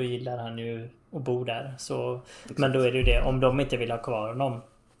landslag. Då gillar han ju att bo där. Så, men då är det ju det. Om de inte vill ha kvar honom.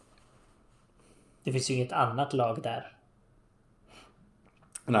 Det finns ju inget annat lag där.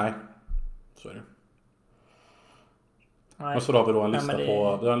 Nej, så är det. Nej. Och så har vi då en lista vi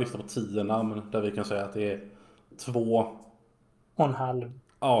har en lista på 10 namn där vi kan säga att det är 2,5.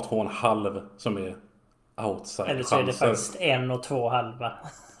 Ja, 2,5 som är outside. Eller så är det faktiskt 1 och 2,5.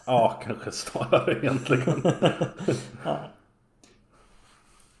 Ja, kanske snarare egentligen. Ja.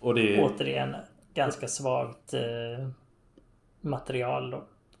 Och det är återigen ganska svagt material då.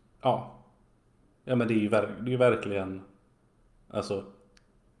 Ja. Ja, men det är ju verkligen alltså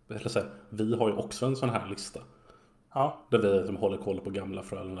vi har ju också en sån här lista. Ja. Där vi liksom håller koll på gamla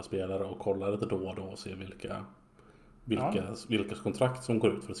Frölunda-spelare och kollar lite då och då och ser vilka kontrakt som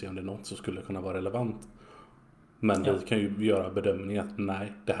går ut för att se om det är något som skulle kunna vara relevant. Men vi kan ju göra bedömningen att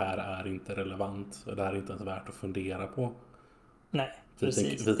nej, det här är inte relevant. Det här är inte ens värt att fundera på. Nej,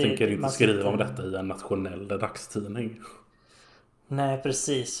 vi tänker inte skriva om detta i en nationell dagstidning. Nej,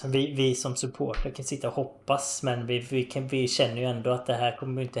 precis. Vi som supporter kan sitta och hoppas, men vi känner ju ändå att det här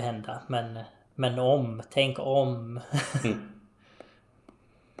kommer inte hända. Men tänk om.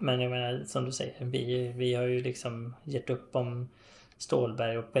 Men jag menar, som du säger, vi har ju liksom gett upp om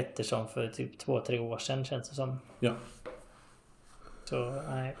Stålberg och Pettersson för typ 2-3 år sedan, känns det som. Ja. Så,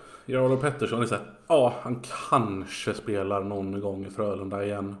 nej. Jarl och Pettersson är så här, ja, han kanske spelar någon gång i Frölunda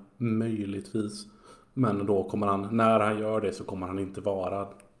igen. Möjligtvis. Men då kommer han, när han gör det så kommer han inte vara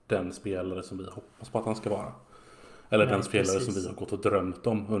den spelare som vi hoppas på att han ska vara. Eller den spelare som vi har gått och drömt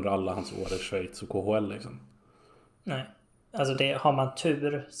om under alla hans år i Schweiz och KHL liksom. Nej. Alltså har man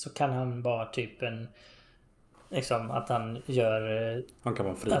tur så kan han vara typ en, liksom att han gör, han kan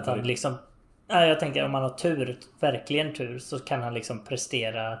vara fri. Att han liksom, jag tänker om man har tur, verkligen tur, så kan han liksom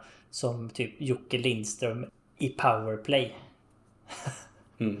prestera som typ Jocke Lindström i powerplay.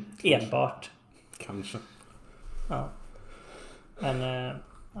 Enbart. Kanske. Ja. Men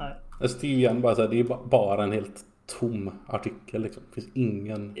nej. Alltså det är ju igen bara så här, det är bara en helt tom artikel liksom. Det finns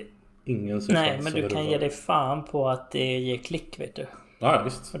ingen substans. Nej, men du kan ge dig fan på att det ger klick, vet du. Ja,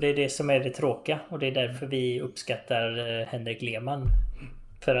 visst. Och det är det som är det tråkiga. Och det är därför vi uppskattar Henrik Lehmann.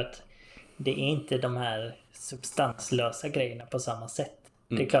 För att det är inte de här substanslösa grejerna på samma sätt.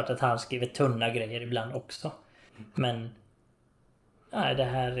 Det är klart att han skriver tunna grejer ibland också. Men nej, det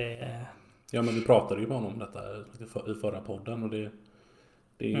här är... Ja, men vi pratade ju med honom om detta i förra podden. Och det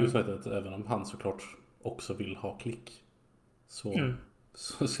är ju så att även om han såklart också vill ha klick, så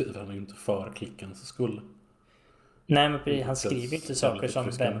skriver han ju inte för klickens skull. Nej, men han skriver inte saker som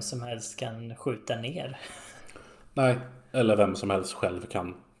vem som helst kan skjuta ner. Nej, eller vem som helst själv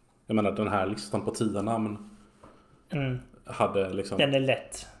kan. Jag menar, den här listan på 10 namn hade liksom... Den är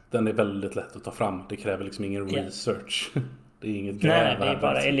lätt. Den är väldigt lätt att ta fram. Det kräver liksom ingen research. Det är inget gräv. Nej, det är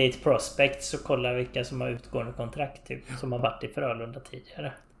bara Elite Prospects och kolla vilka som har utgående kontrakt typ, som har varit i Frölunda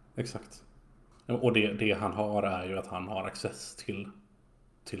tidigare. Exakt. Och det han har är ju att han har access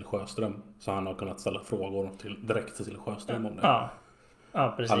till Sjöström. Så han har kunnat ställa frågor direkt till Sjöström om det.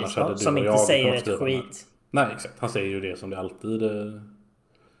 Ja, precis. Som inte säger ett skit. Nej, exakt. Han säger ju det som det alltid...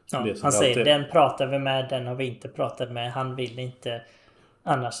 han säger, den pratar vi med, den har vi inte pratat med. Han vill inte,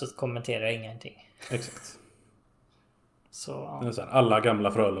 annars så kommenterar jag ingenting. Exakt. Så, alla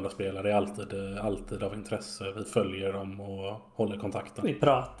gamla Frölunda-spelare är alltid av intresse. Vi följer dem och håller kontakten. Vi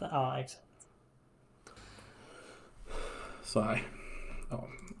pratar, ja exakt. Så nej.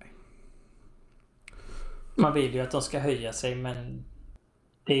 Man vill ju att de ska höja sig, men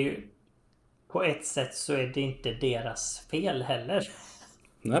det är ju på ett sätt så är det inte deras fel heller.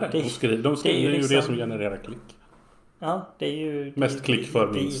 Nej, de skriver ju liksom, det som genererar klick. Ja, det är ju... Mest klick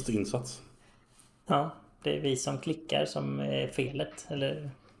för minst insats. Ja, det är vi som klickar som är felet.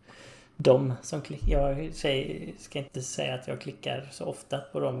 Eller de som klickar. Jag ska inte säga att jag klickar så ofta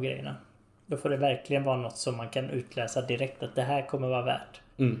på de grejerna. Då får det verkligen vara något som man kan utläsa direkt att det här kommer vara värt.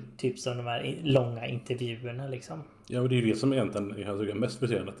 Typ som de här långa intervjuerna liksom. Ja, och det är det som egentligen är mest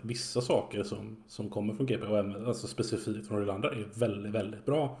frustrerande. Att vissa saker som kommer från GP och alltså specifikt från Rylander är väldigt, väldigt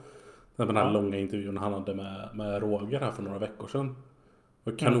bra. Den här långa intervjun han hade med Roger här för några veckor sedan.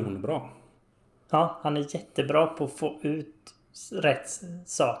 Det var kanonbra. Ja, han är jättebra på att få ut rätt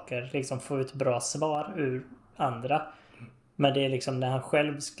saker. Liksom få ut bra svar ur andra. Men det är liksom när han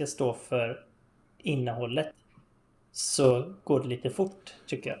själv ska stå för innehållet så går det lite fort,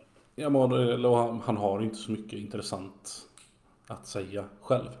 tycker jag. Ja, men han har inte så mycket intressant att säga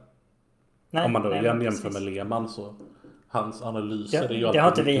själv. Nej, om man då jämför med Lehmann, så hans analyser är ju alltid... Det har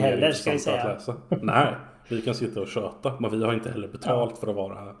inte vi heller, ska vi säga. Nej, vi kan sitta och köta. Men vi har inte heller betalt för att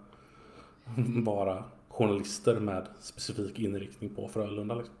vara journalister med specifik inriktning på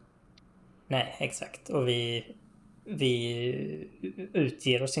Frölunda liksom. Nej, exakt. Och vi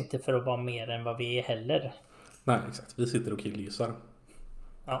utger oss inte för att vara mer än vad vi är heller. Nej, exakt. Vi sitter och killgissar.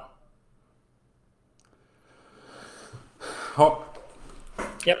 Ja. Ja.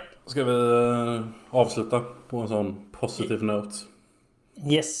 Yep. Ska vi avsluta på en sån positiv note?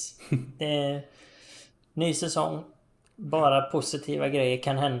 Yes. Ny säsong. Bara positiva grejer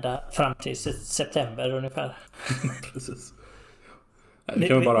kan hända fram till september ungefär. Precis. Vi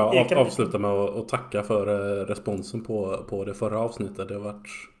kan bara avsluta med att tacka för responsen på det förra avsnittet. Det har varit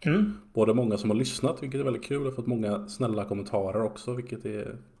både många som har lyssnat, vilket är väldigt kul. Jag har fått många snälla kommentarer också, vilket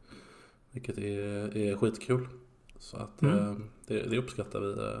är skitkul. Så att det uppskattar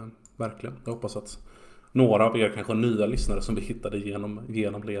vi verkligen. Jag hoppas att några av er kanske nya lyssnare som vi hittade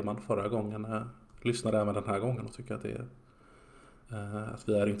genom Lehmann förra gången lyssnar även den här gången och tycker att att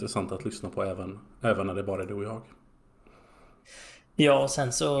vi är intressanta att lyssna på även när det bara är du och jag. Ja, och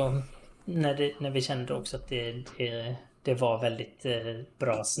sen så när vi kände också att det var väldigt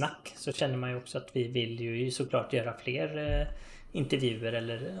bra snack, så känner man ju också att vi vill ju såklart göra fler intervjuer,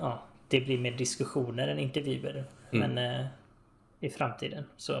 eller ja, det blir mer diskussioner än intervjuer. Men i framtiden,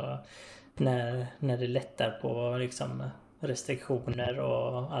 så när det lättar på liksom restriktioner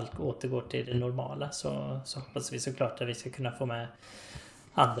och allt återgår till det normala, så hoppas vi såklart att vi ska kunna få med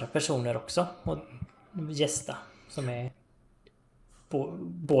andra personer också och gästa som är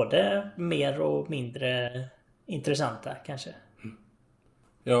både mer och mindre intressanta kanske.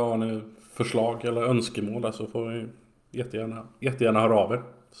 Ja, förslag eller önskemål där, så får vi jättegärna höra av er,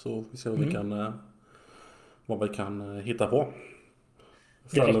 så vi ser vad vi kan hitta på.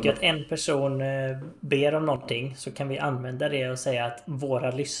 Det räcker att en person ber om någonting, så kan vi använda det och säga att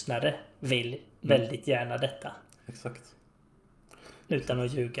våra lyssnare vill väldigt gärna detta. Exakt. Utan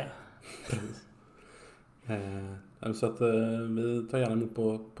att ljuga. Precis. Så att vi tar gärna emot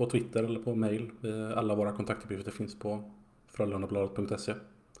på Twitter eller på mail. Alla våra kontaktuppgifter finns på frölundabladet.se.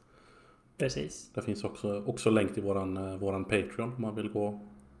 Precis. Det finns också länk till våran Patreon om man vill gå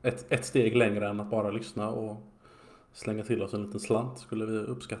ett steg längre än att bara lyssna och slänga till oss en liten slant. Skulle vi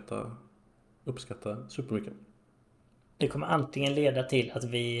uppskatta supermycket. Det kommer antingen leda till att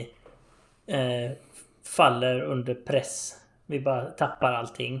vi faller under press. Vi bara tappar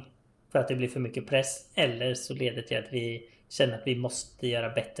allting för att det blir för mycket press. Eller så leder det till att vi känner att vi måste göra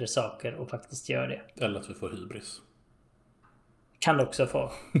bättre saker och faktiskt gör det. Eller att vi får hybris. Kan det också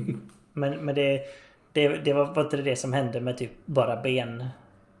få. Men det var inte det som hände med typ bara ben.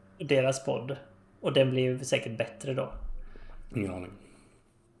 Deras podd. Och den blir säkert bättre då. Ingen aning.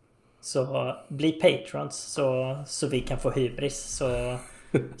 Så bli patrons så vi kan få hybris,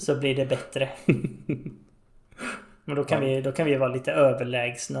 så blir det bättre. Men då kan vi vara lite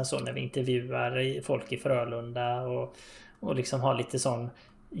överlägsna så när vi intervjuar folk i Frölunda och liksom ha lite sån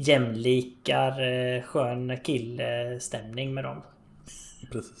jämlikar skön killstämning med dem.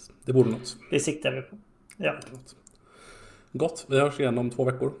 Precis. Det borde något. Det siktar vi på. Ja. Gott. Vi hörs igen om 2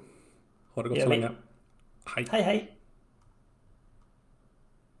 veckor. Ha det gott så länge. Hej. Hej.